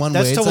dying one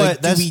way.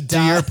 That's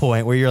to your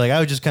point where you're like, I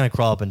would just kind of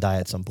crawl up and die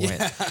at some point.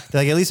 Yeah.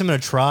 Like, at least I'm gonna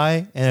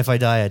try, and if I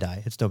die, I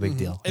die. It's no big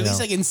deal. At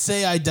least I can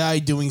say I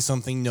died doing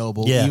something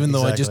noble, Yeah, even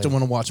though I just exactly. don't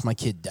want to watch my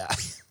kid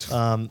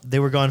die. They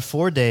were gone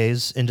 4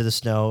 days into the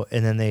snow,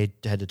 and then they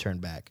had to turn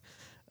back.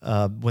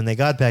 When they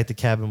got back, the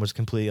cabin was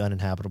completely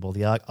uninhabitable.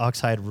 The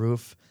oxhide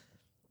roof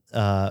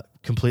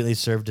completely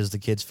served as the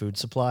kids' food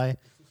supply,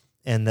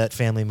 and that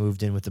family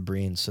moved in with the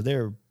Breens. So they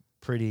were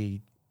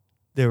pretty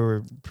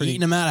Eating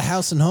them out of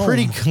house and home.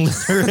 pretty literally.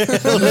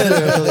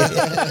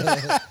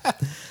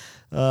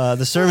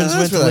 The servants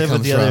went to live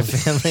with the other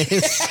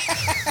families.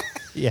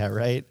 Yeah,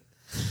 right.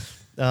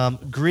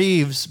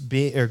 Graves,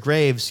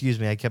 excuse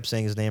me, I kept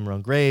saying his name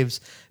wrong.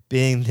 Graves,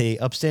 being the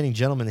upstanding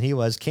gentleman that he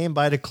was, came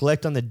by to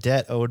collect on the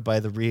debt owed by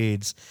the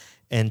Reeds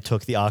and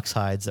took the ox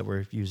hides that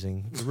were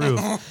using the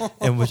roof,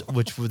 and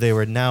which they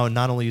were now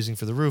not only using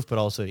for the roof, but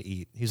also to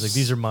eat. He's like,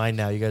 these are mine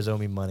now. You guys owe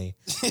me money.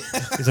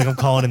 He's like, I'm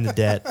calling in the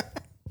debt.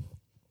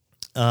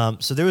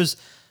 So there was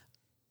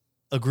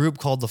a group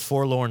called the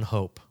Forlorn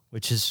Hope,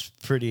 which is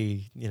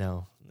pretty,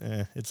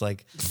 it's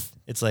like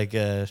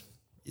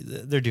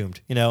they're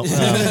doomed,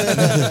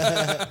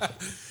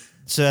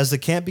 So as the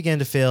camp began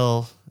to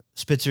fail,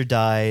 Spitzer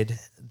died.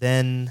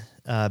 Then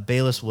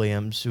Bayless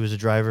Williams, who was a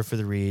driver for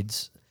the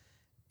Reeds,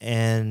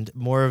 and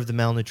more of the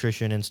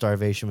malnutrition and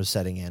starvation was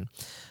setting in.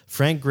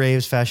 Frank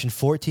Graves fashioned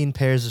 14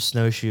 pairs of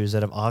snowshoes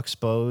out of ox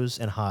bows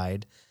and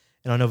hide.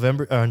 And on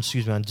December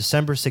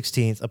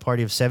 16th, a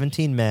party of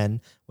 17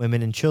 men,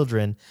 women, and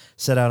children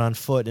set out on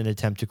foot in an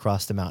attempt to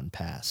cross the mountain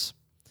pass.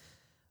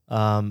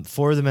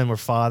 4 of the men were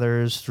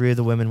fathers, 3 of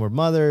the women were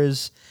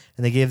mothers,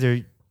 and they gave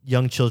their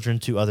young children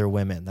to other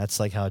women. That's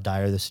like how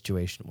dire the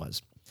situation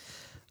was.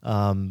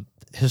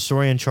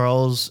 Historian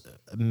Charles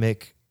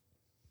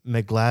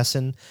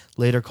McGlasson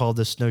later called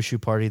the snowshoe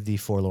party the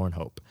Forlorn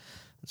Hope.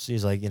 So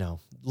he's like,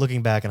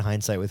 looking back in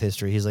hindsight with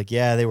history, he's like,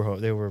 yeah, they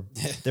were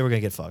gonna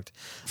get fucked.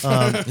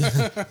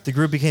 The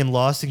group became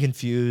lost and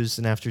confused,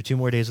 and after 2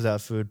 more days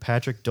without food,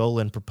 Patrick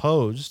Dolan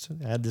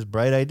had this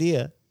bright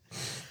idea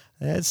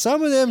that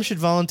some of them should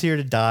volunteer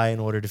to die in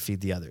order to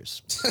feed the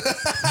others.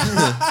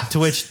 To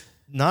which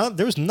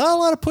there was not a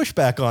lot of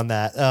pushback on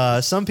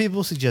that. Some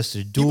people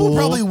suggested a duel. People were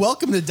probably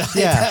welcome to die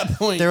at that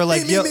point. They were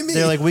like,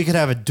 they're like, we could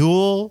have a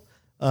duel.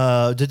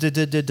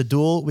 The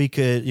duel, we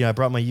could, I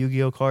brought my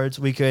Yu-Gi-Oh cards.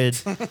 We could,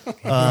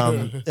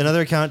 another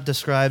account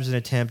describes an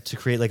attempt to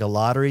create like a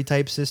lottery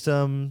type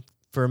system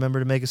for a member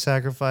to make a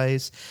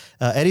sacrifice.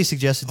 Eddie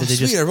suggested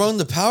that I won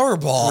the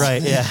Powerball.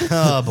 Right, yeah.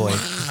 Oh boy.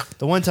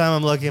 The one time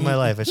I'm lucky in my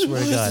life, I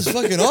swear to God. This is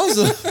fucking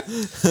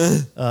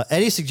awesome.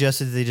 Eddie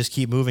suggested that they just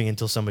keep moving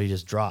until somebody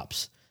just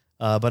drops.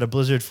 But a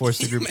blizzard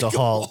forced the group to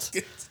halt.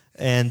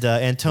 And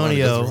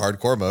Antonio, go through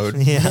hardcore mode.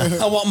 Yeah,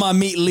 I want my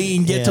meat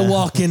lean. Get to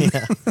walking.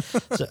 Yeah.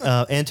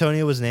 So,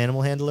 Antonio was an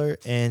animal handler,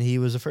 and he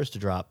was the first to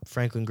drop.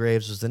 Franklin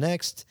Graves was the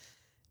next.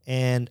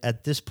 And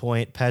at this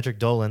point, Patrick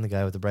Dolan, the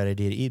guy with the bright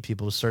idea to eat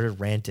people, started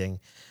ranting.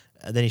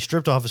 Then he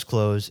stripped off his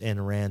clothes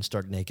and ran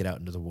stark naked out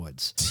into the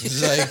woods.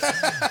 He's like,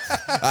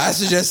 I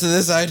suggested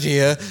this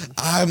idea.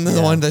 I'm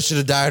the one that should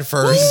have died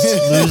first.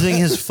 Losing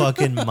his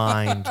fucking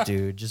mind,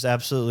 dude. Just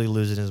absolutely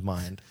losing his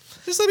mind.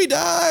 Just let me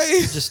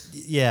die.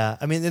 Yeah.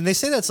 I mean, and they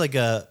say that's like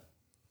a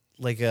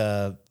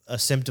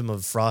symptom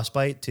of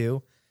frostbite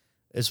too.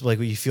 It's like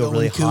when you feel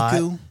really hot.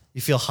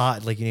 You feel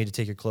hot, like you need to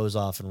take your clothes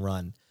off and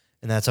run.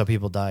 And that's how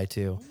people die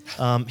too.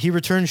 He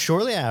returned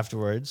shortly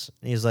afterwards.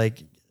 And he's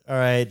like, all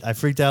right, I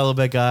freaked out a little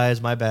bit,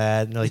 guys. My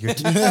bad. And they're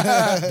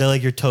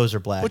like, your toes are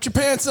black. Put your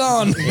pants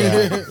on.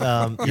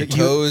 Yeah. Your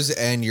toes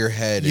and your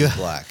head is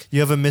black.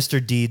 You have a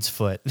Mr. Deeds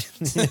foot.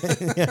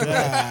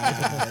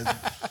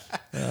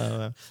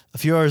 A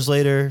few hours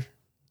later,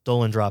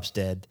 Dolan drops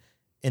dead.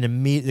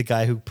 And the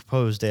guy who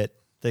proposed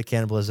the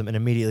cannibalism, and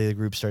immediately the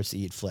group starts to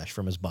eat flesh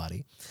from his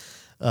body.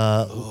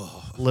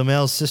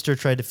 Lamel's sister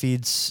tried to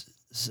feed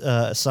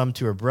some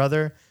to her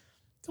brother.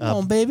 Come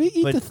on, baby,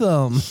 eat the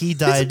thumb. He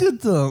died. It's a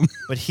good thumb.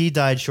 But he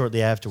died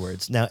shortly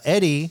afterwards. Now,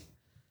 Eddie,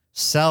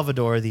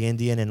 Salvador, the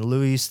Indian, and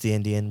Luis, the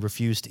Indian,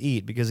 refused to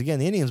eat because, again,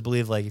 the Indians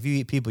believe like if you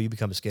eat people, you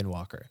become a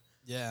skinwalker.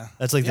 Yeah,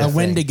 that's like a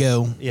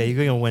Wendigo. Yeah, you're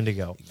going to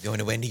Wendigo. Going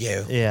to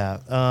Wendigo. Yeah.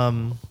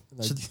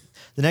 So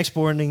the next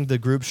morning, the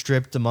group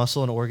stripped the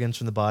muscle and organs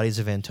from the bodies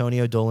of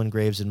Antonio, Dolan,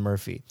 Graves, and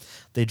Murphy.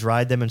 They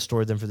dried them and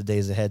stored them for the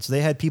days ahead. So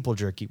they had people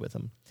jerky with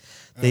them.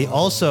 They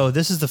also,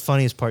 this is the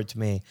funniest part to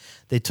me,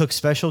 they took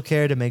special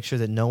care to make sure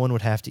that no one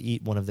would have to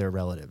eat one of their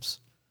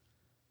relatives.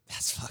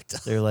 That's fucked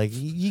up. They're like,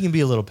 you can be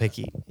a little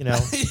picky, Now,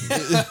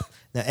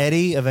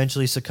 Eddie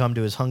eventually succumbed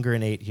to his hunger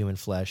and ate human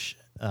flesh,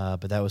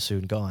 but that was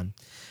soon gone.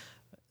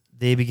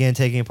 They began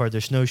taking apart their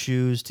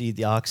snowshoes to eat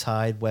the ox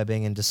hide,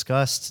 webbing, and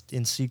discussed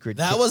in secret.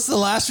 That was the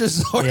last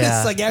resort. Yeah.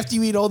 It's like after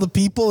you eat all the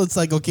people, it's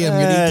like, okay, I'm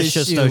going to eat this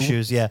shoe.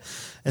 Snowshoes, yeah.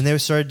 And they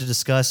started to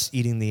discuss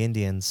eating the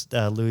Indians,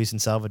 Luis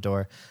and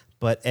Salvador.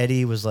 But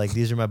Eddie was like,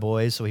 these are my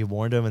boys. So he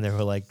warned them, and they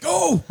were like,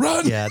 go,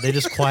 run. Yeah, they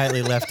just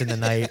quietly left in the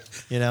night,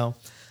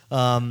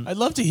 I'd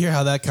love to hear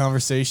how that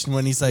conversation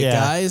went. He's like,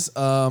 guys,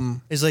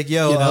 he's like,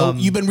 yo,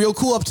 you've been real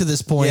cool up to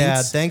this point.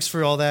 Yeah, thanks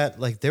for all that.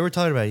 Like, they were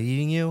talking about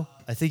eating you.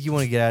 I think you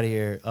want to get out of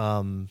here.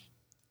 I mean,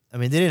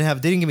 they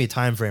didn't give me a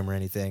time frame or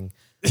anything,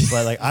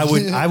 but like, I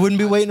wouldn't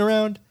be waiting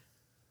around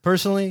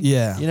personally.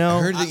 Yeah,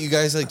 I heard that you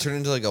guys like turned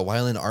into like a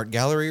Wyland art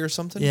gallery or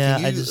something. Yeah,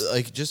 Can you,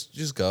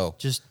 just go.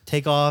 Just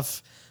take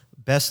off.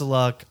 Best of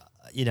luck.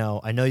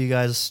 I know you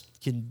guys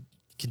can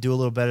do a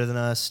little better than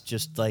us.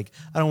 Just like,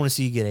 I don't want to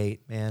see you get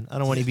ate, man. I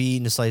don't want to be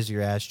eating a slice of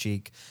your ass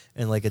cheek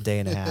in like a day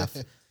and a half.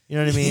 You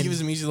know what I mean? He gives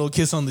him a little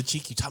kiss on the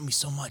cheek. You taught me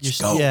so much.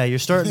 Go. Yeah, you're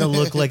starting to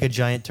look like a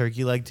giant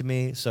turkey leg to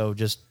me. So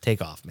just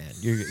take off, man.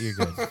 You're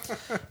good.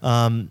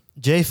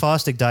 Jay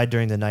Fosdick died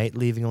during the night,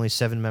 leaving only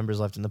 7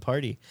 members left in the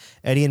party.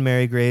 Eddie and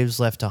Mary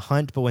Graves left to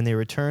hunt, but when they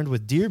returned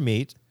with deer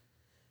meat,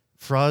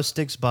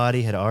 Fosdick's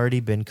body had already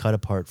been cut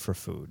apart for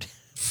food.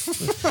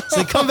 So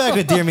they come back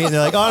with deer meat and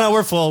they're like, "Oh no,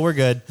 we're full, we're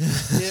good."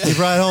 You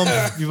brought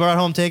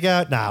home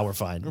takeout? Nah, we're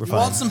fine. We're fine.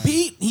 Want some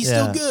Pete? He's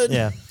still good.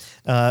 Yeah.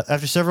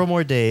 After several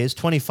more days,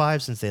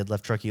 25 since they had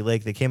left Truckee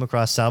Lake, they came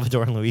across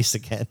Salvador and Luis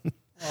again.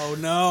 Oh,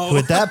 no. Who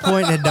at that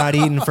point had not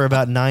eaten for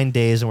about 9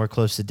 days and were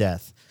close to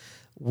death.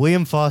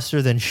 William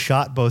Foster then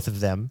shot both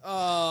of them,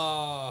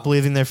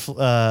 believing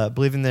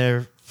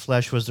their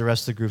flesh was the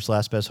rest of the group's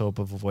last best hope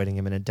of avoiding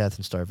imminent death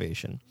and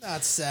starvation.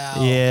 Not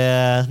Sal.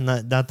 Yeah,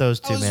 not those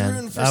two, man.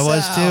 Rooting for I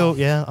was Sal.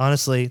 too. Yeah,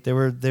 honestly, they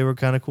were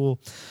kind of cool.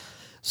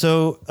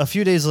 So a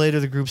few days later,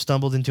 the group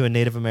stumbled into a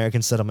Native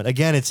American settlement.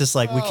 Again, it's just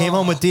like, we came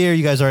home with deer,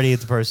 you guys already ate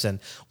the person.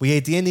 We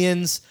ate the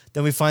Indians,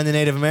 then we find the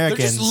Native They're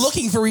Americans. just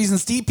looking for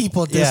reasons to eat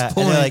people at this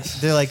point. And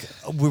they're like,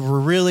 we were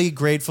really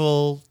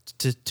grateful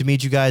to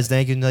meet you guys.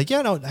 Thank you. And they're like,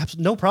 yeah,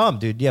 no problem,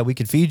 dude. Yeah, we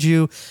could feed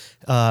you.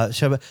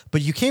 But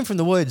you came from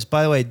the woods.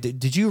 By the way,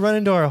 did you run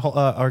into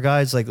our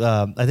guys? Like,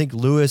 I think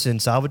Lewis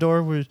and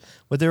Salvador were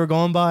what they were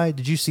going by.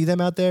 Did you see them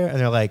out there? And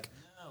they're like,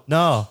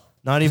 no.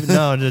 Not even,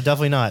 no,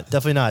 definitely not.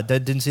 Definitely not.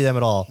 Didn't see them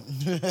at all.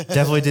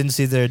 Definitely didn't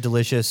see their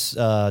delicious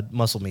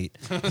muscle meat.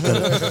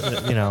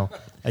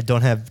 I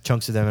don't have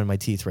chunks of them in my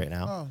teeth right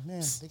now. Oh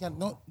man, they got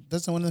no.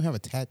 Doesn't one of them have a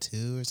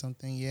tattoo or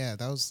something? Yeah,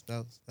 that was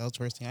the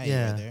first thing I ate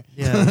right there.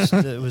 Yeah,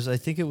 it was. I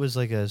think it was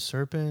like a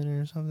serpent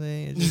or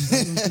something.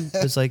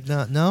 It's like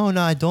no,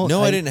 I don't.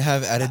 No, I didn't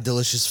have added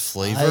delicious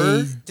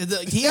flavor. Did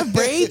he have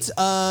braids?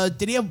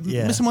 Did he have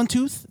missing one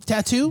tooth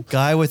tattoo?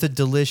 Guy with a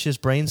delicious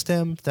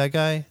brainstem. That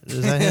guy,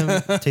 is that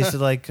him?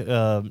 Tasted like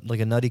a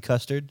nutty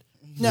custard.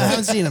 No, I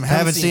haven't seen him.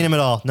 Haven't seen him at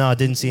all. No,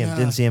 didn't see him. No.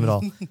 Didn't see him at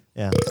all.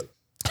 Yeah.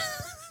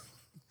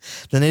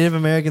 The Native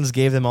Americans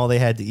gave them all they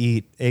had to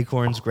eat,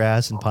 acorns,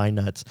 grass, and pine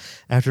nuts.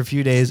 After a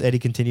few days, Eddie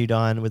continued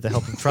on with the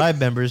help of tribe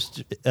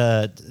members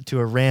to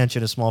a ranch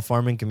in a small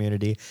farming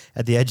community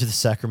at the edge of the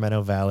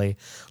Sacramento Valley.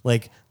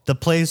 Like, the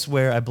place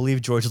where I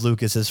believe George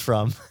Lucas is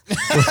from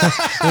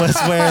was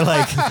where,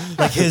 like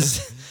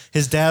his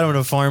dad would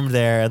have farmed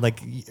there. And, like,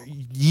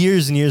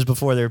 years and years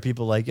before, there were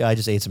people like, I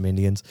just ate some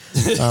Indians.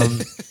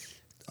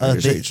 I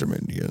just ate some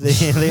Indians.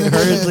 They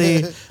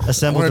hurriedly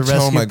assembled the I'm going to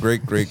tell rescue. my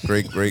great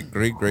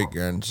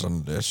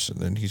grandson this, and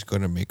then he's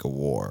going to make a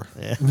war.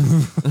 Yeah.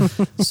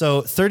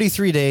 So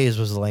 33 days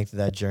was the length of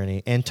that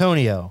journey.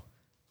 Antonio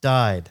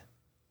died,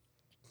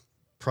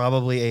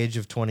 probably age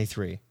of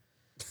 23.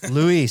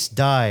 Luis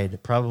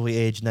died, probably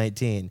age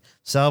 19.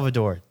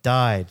 Salvador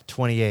died,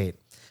 28.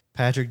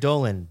 Patrick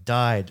Dolan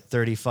died,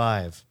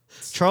 35.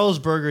 Charles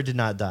Berger did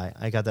not die.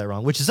 I got that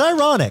wrong, which is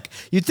ironic.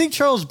 You'd think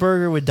Charles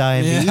Berger would die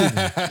and be eaten.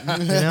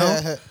 You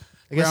know?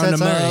 I guess Round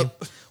that's him irony.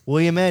 up.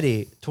 William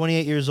Eddy,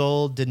 28 years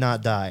old, did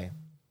not die.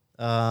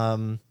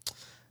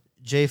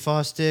 Jay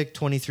Fosdick,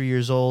 23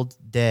 years old,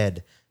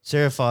 dead.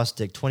 Sarah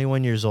Fosdick,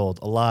 21 years old,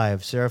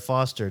 alive. Sarah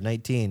Foster,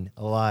 19,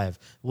 alive.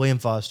 William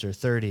Foster,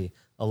 30,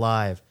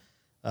 alive.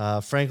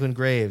 Franklin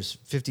Graves,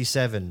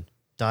 57,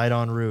 died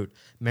en route.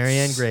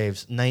 Marianne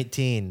Graves,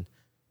 19.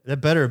 That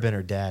better have been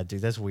her dad,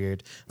 dude. That's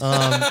weird.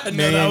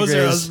 Marianne was her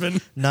Graves,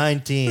 husband.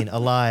 19,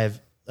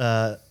 alive.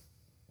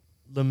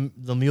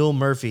 Lemuel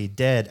Murphy,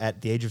 dead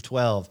at the age of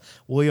 12.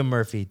 William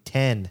Murphy,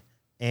 10,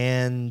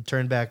 and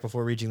turned back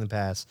before reaching the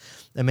pass.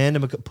 Amanda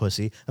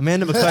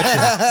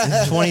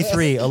McCutcheon,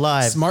 23,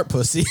 alive. Smart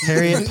pussy.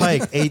 Harriet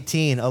Pike,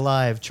 18,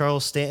 alive.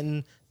 Charles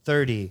Stanton,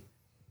 30,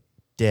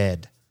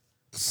 dead.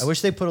 I wish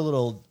they put a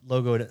little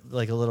logo,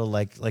 like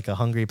a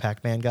hungry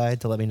Pac-Man guy,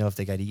 to let me know if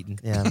they got eaten.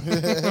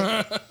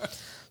 Yeah.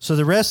 So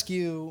the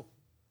rescue,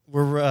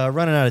 we're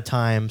running out of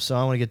time, so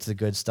I want to get to the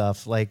good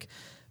stuff. Like,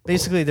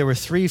 basically, there were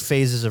 3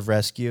 phases of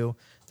rescue.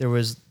 There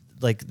was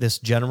like this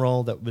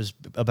general that was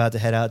about to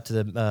head out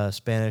to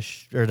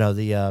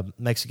the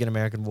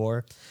Mexican-American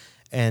War,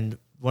 and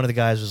one of the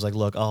guys was like,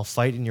 "Look, I'll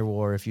fight in your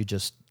war if you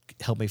just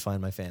help me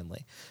find my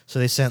family." So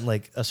they sent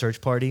like a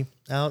search party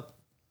out,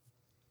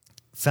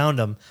 found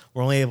them.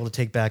 We're only able to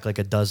take back like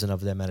a dozen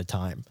of them at a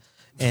time,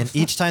 and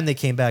each time they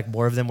came back,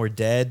 more of them were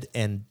dead,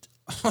 and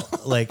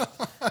like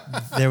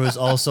there was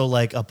also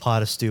like a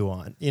pot of stew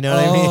on. You know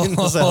what I mean?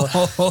 So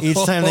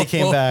each time they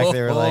came back,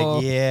 they were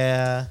like,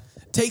 "Yeah."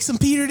 Take some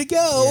Peter to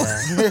go.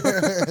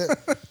 Yeah.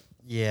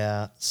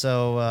 Yeah.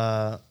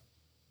 So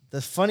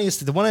the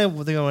funniest, the one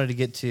thing I wanted to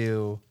get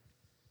to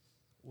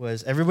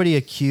was everybody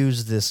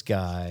accused this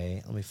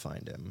guy. Let me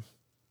find him.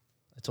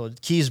 I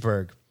told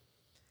Keysburg.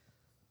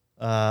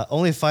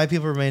 Only 5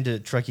 people remained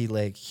at Truckee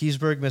Lake.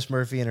 Keysburg, Miss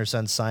Murphy, and her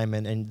son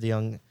Simon, and the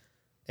young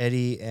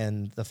Eddie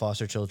and the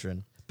foster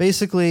children.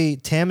 Basically,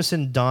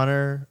 Tamison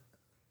Donner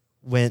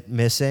went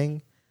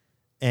missing,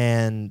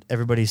 and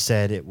everybody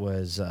said it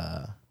was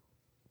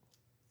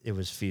it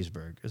was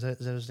Feesberg. Is that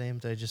his name?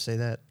 Did I just say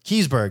that?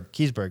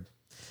 Keseberg.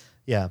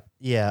 Yeah.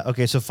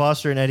 Okay, so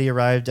Foster and Eddie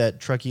arrived at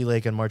Truckee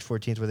Lake on March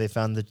 14th, where they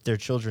found their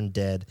children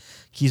dead.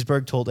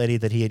 Keseberg told Eddie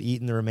that he had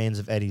eaten the remains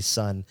of Eddie's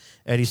son.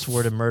 Eddie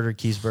swore to murder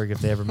Keseberg if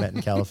they ever met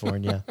in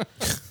California.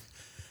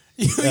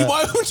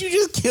 Why don't you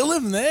just kill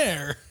him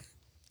there?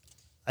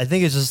 I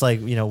think it's just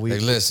like, we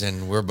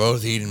listen, we're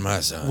both eating my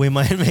son. we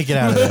might make it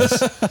out of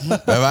this.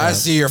 If I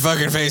see your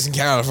fucking face in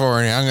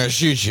California, I'm going to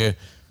shoot you.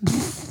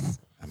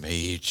 I may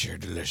eat your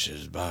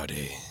delicious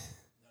body.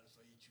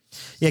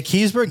 Yeah,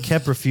 Keseberg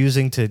kept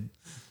refusing to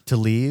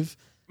leave.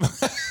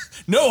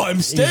 No,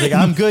 I'm staying. He's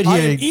like, I'm good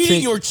here. I'm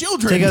eating your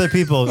children. Take other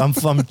people. I'm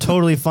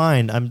totally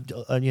fine. I'm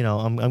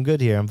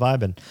good here. I'm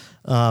vibing.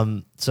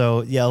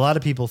 So yeah, a lot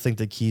of people think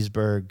that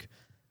Keseberg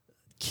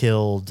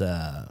killed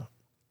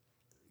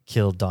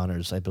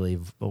Donner's, I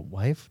believe,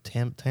 wife,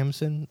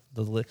 Tamsin,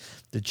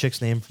 the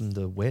chick's name from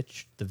The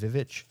Witch, the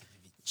Vivitch,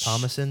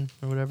 Thomason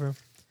or whatever,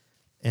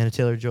 Anna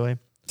Taylor-Joy.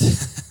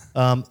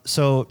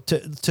 So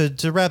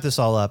to wrap this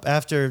all up,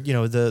 after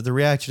the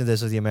reaction to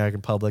this of the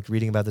American public,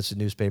 reading about this in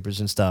newspapers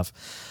and stuff,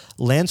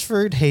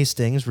 Lansford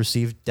Hastings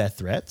received death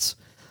threats.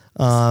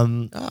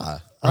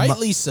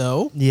 Rightly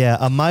so. Yeah,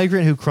 a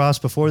migrant who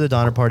crossed before the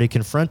Donner Party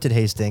confronted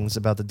Hastings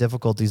about the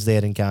difficulties they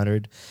had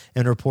encountered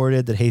and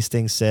reported that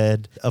Hastings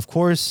said, of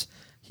course,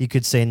 he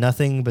could say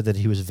nothing but that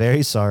he was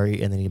very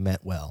sorry and that he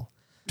meant well.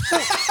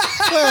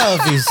 Well,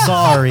 if he's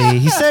sorry.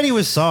 He said he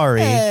was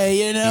sorry.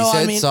 Hey, He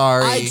said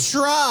sorry.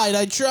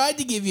 I tried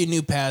to give you a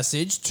new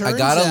passage. Turns I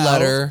got a out-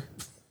 letter.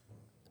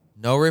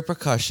 No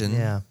repercussion.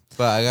 Yeah.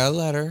 But I got a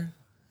letter.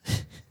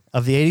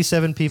 Of the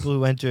 87 people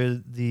who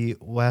entered the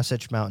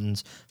Wasatch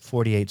Mountains,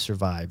 48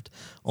 survived.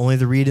 Only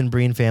the Reed and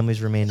Breen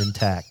families remained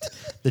intact.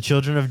 The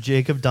children of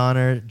Jacob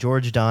Donner,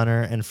 George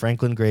Donner, and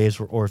Franklin Graves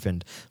were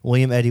orphaned.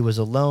 William Eddy was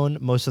alone.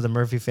 Most of the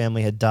Murphy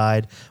family had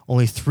died.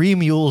 Only 3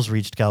 mules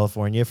reached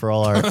California, for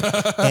all our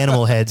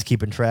animal heads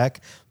keeping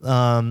track.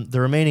 The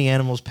remaining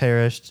animals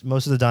perished.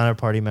 Most of the Donner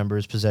Party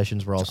members'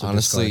 possessions were also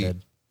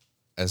discarded.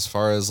 As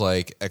far as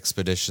like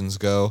expeditions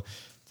go,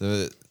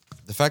 the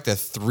fact that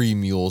 3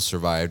 mules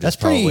survived That's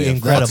is probably pretty a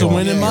incredible. That's a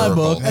win in my miracle.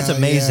 book. That's Yeah,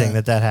 amazing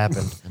yeah. that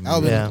happened.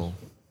 That would Yeah.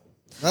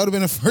 have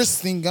been the first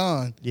thing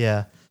gone.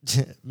 Yeah.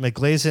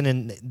 McGlason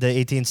in the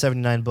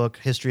 1879 book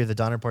History of the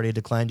Donner Party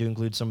declined to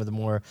include some of the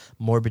more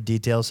morbid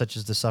details, such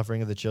as the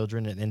suffering of the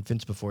children and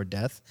infants before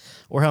death,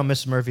 or how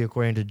Mrs. Murphy,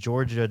 according to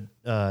Georgia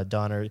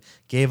Donner,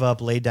 gave up,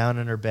 lay down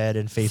in her bed,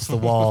 and faced the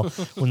wall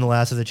when the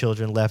last of the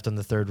children left on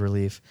the third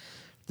relief.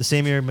 The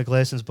same year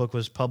McGlason's book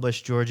was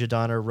published, Georgia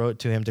Donner wrote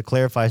to him to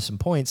clarify some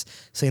points,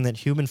 saying that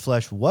human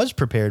flesh was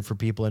prepared for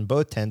people in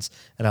both tents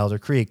at Alder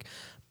Creek.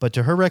 But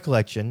to her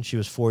recollection, she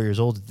was 4 years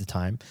old at the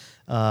time,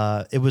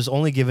 it was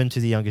only given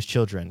to the youngest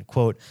children.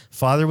 Quote,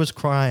 Father was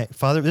crying.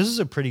 This is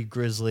a pretty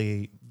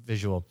grisly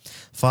visual.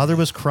 Father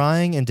was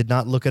crying and did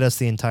not look at us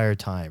the entire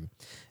time.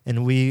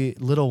 And we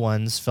little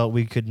ones felt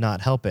we could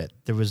not help it.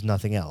 There was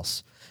nothing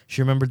else.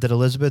 She remembered that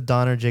Elizabeth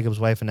Donner, Jacob's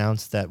wife,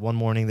 announced that one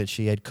morning that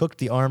she had cooked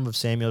the arm of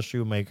Samuel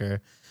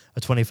Shoemaker,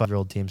 a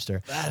 25-year-old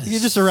teamster.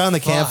 You're just around the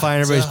campfire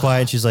and everybody's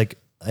quiet. And she's like,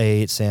 I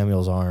ate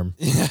Samuel's arm.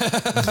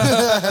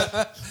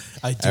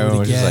 I do Everyone it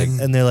was just again.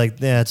 And they're like,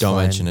 yeah, it's Don't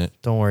fine. mention it.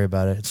 Don't worry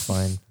about it. It's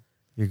fine.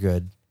 You're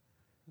good.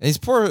 These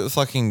poor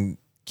fucking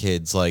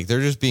kids, like, they're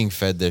just being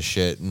fed this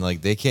shit, and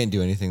like they can't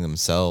do anything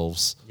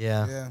themselves.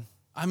 Yeah. Yeah.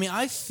 I mean,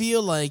 I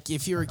feel like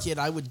if you're a kid,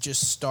 I would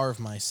just starve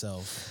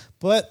myself.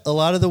 But a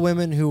lot of the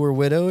women who were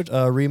widowed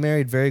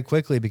remarried very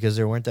quickly because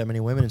there weren't that many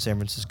women in San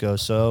Francisco.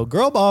 So,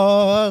 girl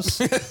boss.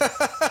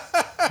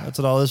 That's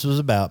what all this was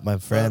about, my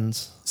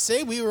friends.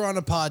 Say we were on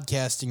a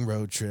podcasting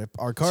road trip.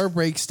 Our car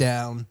breaks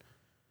down.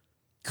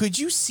 Could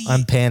you see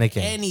I'm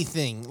panicking.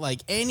 anything,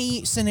 like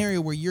any scenario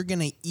where you're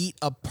going to eat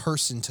a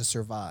person to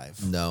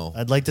survive? No.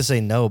 I'd like to say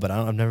no, but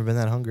I've never been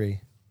that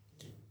hungry.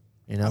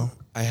 You know?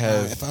 I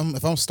have.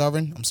 If I'm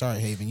starving, I'm sorry,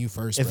 Haven. You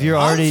first. If bro. you're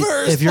already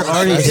first. if you're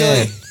already I feel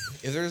dead. like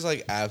if there's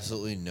like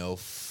absolutely no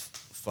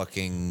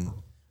fucking.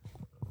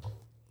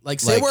 Like,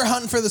 say Like- we're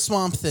hunting for the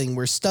swamp thing.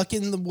 We're stuck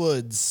in the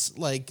woods.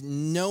 Like,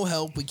 no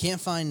help. We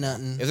can't find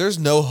nothing. If there's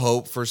no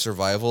hope for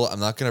survival, I'm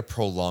not going to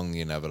prolong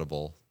the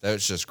inevitable.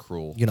 That's just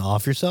cruel. You gonna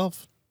off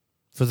yourself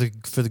for the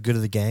good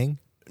of the gang?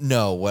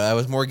 No, what I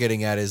was more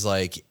getting at is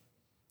like,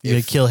 You're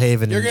gonna kill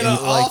Haven. You're and going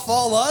to like- off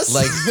all us?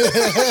 like,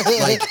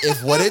 like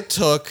if what it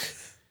took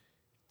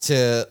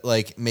to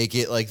like make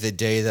it like the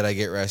day that I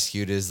get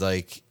rescued is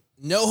like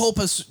no hope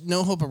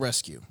of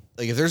rescue.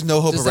 Like if there's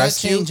no hope Does of that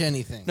rescue, change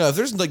anything? No, if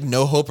there's like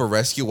no hope of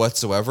rescue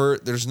whatsoever,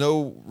 there's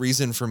no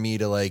reason for me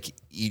to like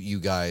eat you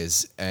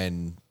guys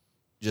and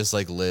just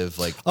like live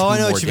like. Oh, I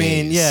know more what you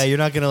mean. days. Yeah, you're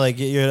not gonna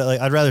you're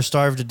like I'd rather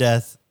starve to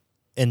death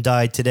and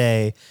die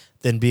today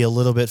than be a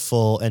little bit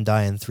full and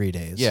die in 3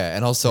 days. Yeah,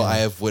 and also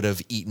would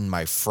have eaten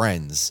my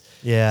friends.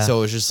 Yeah.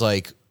 So it's just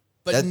like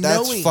But that's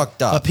knowing-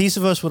 fucked A up. piece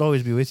of us would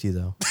always be with you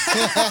though.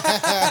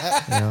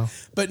 You know?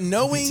 But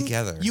knowing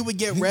together. you would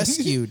get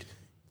rescued,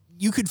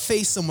 you could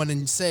face someone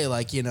and say,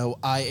 like, you know,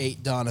 I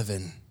ate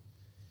Donovan.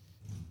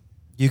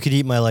 You could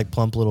eat my like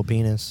plump little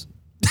penis.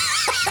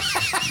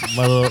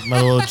 my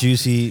little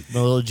juicy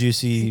red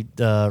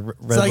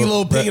It's like a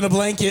little pig in a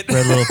blanket.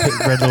 red little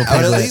I would at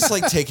piglet. least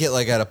like take it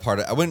like at a part.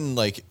 I wouldn't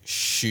like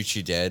shoot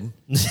you dead.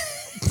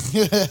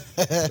 They're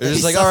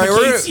just like, all right,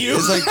 suffocates you.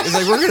 it's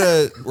like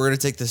we're gonna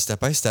take this step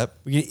by step.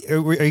 Are you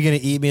gonna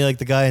eat me like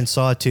the guy in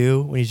Saw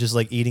 2 when he's just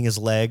like eating his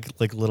leg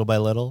like little by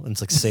little and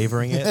it's like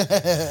savoring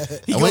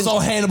it? He goes all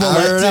Hannibal.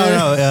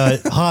 No,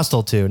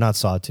 Hostel 2, not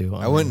Saw 2.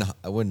 I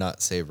would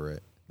not savor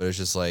it, but it's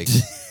just like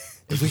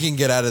if we can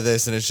get out of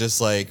this and it's just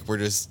like we're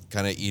just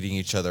kind of eating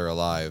each other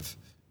alive,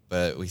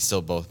 but we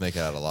still both make it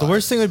out alive. The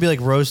worst thing would be like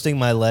roasting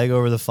my leg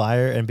over the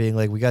fire and being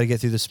like, we got to get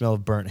through the smell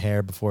of burnt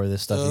hair before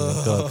this stuff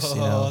even cooks.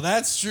 You know, Oh,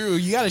 that's true.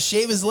 You got to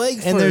shave his leg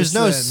first. and there's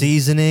no then.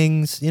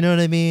 seasonings. You know what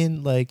I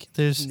mean? Like,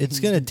 it's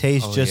gonna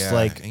taste Oh, just yeah,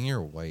 like and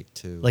you're white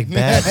too.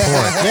 bad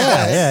pork.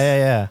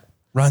 Yeah.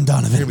 Ron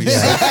Donovan.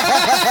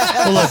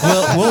 Well, look,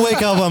 we'll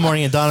wake up one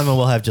morning and Donovan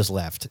will have just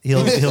left.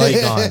 He'll be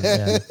gone.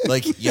 Yeah.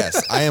 like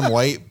yes, I am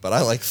white, but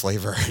I like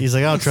flavor. He's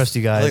like, I don't trust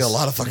you I guys. like a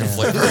lot of fucking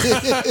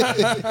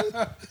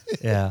flavor.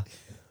 Yeah.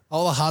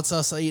 All the hot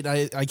sauce I eat,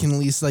 I can at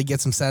least like get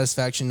some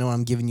satisfaction knowing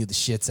I'm giving you the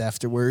shits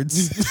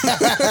afterwards.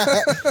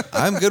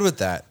 I'm good with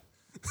that.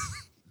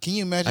 Can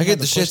you imagine? I get how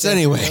the push shits that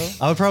anyway. could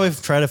go? I would probably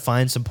try to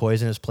find some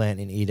poisonous plant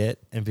and eat it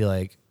and be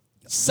like,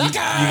 Sucker! you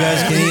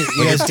guys can eat.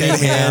 You Like guys a can dead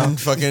eat me now.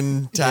 hand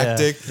fucking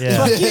tactic. Yeah.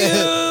 Fuck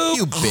you!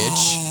 You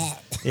bitch.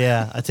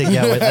 Yeah, I take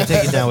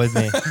it down with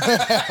me.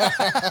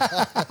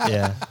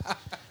 Yeah,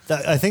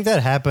 I think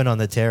that happened on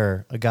the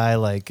Terror. A guy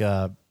like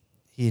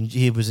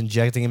he was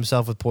injecting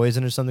himself with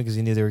poison or something because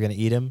he knew they were going to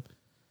eat him,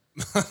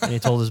 and he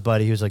told his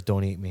buddy, he was like,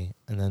 "Don't eat me,"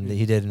 and then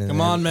he did. And Come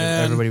then on,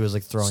 man. Everybody was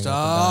like throwing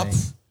Stop. up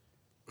and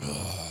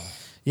dying.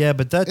 Yeah,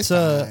 but that's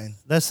fine.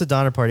 that's the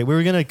Donner Party. We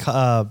were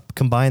gonna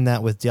combine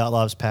that with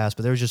Dyatlov's Past,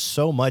 but there was just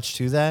so much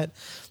to that,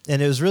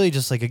 and it was really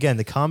just like, again,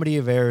 the comedy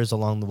of errors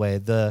along the way,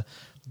 the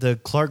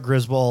Clark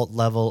Griswold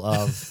level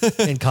of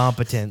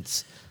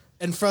incompetence.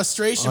 And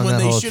frustration On when that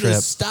they whole should have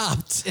trip.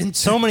 stopped. And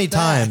So many turned back.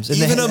 times. And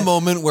Even the- a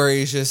moment where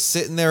he's just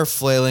sitting there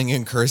flailing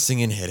and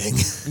cursing and hitting.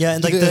 Yeah,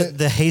 and like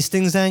the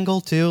Hastings angle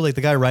too, like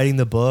the guy writing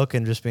the book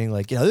and just being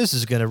like, this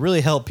is gonna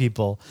really help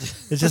people.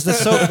 It's just it's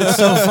so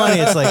funny.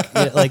 It's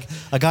like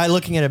a guy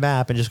looking at a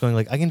map and just going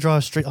like, I can draw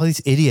straight. All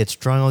these idiots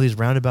drawing all these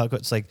roundabout.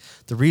 It's like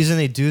the reason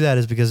they do that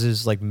is because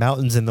there's like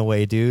mountains in the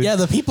way, dude. Yeah,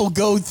 the people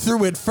go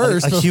through it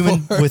first. A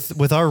human before-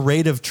 with our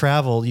rate of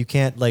travel, you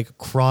can't like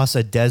cross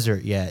a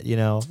desert yet. You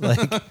know, like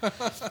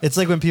it's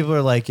like when people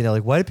are like,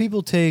 like why do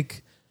people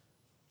take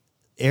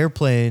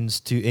airplanes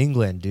to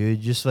England,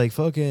 dude? Just like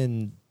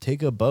fucking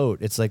take a boat.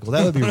 It's like, well,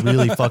 that would be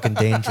really fucking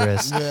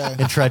dangerous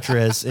and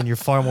treacherous, and you're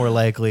far more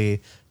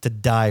likely to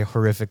die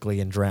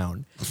horrifically and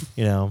drown.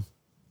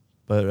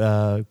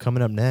 But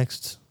coming up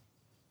next,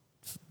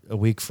 a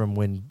week from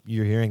when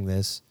you're hearing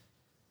this,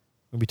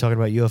 we'll be talking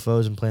about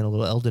UFOs and playing a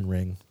little Elden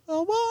Ring.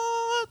 Oh,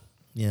 what?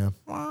 Yeah.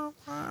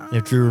 And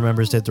if Drew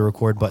remembers to hit the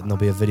record button, there'll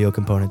be a video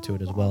component to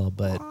it as well.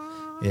 But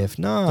if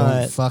not,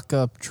 Don't fuck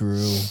up,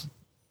 Drew.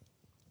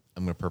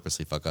 I'm going to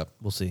purposely fuck up.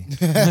 we'll see.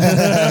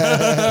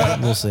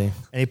 We'll see.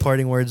 Any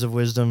parting words of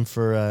wisdom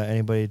for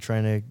anybody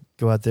trying to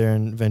go out there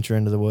and venture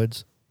into the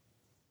woods?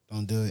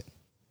 Don't do it.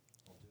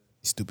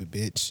 You stupid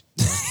bitch.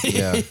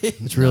 Yeah.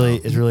 It's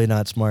really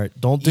not smart.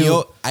 Don't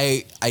do.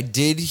 I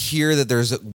did hear that there's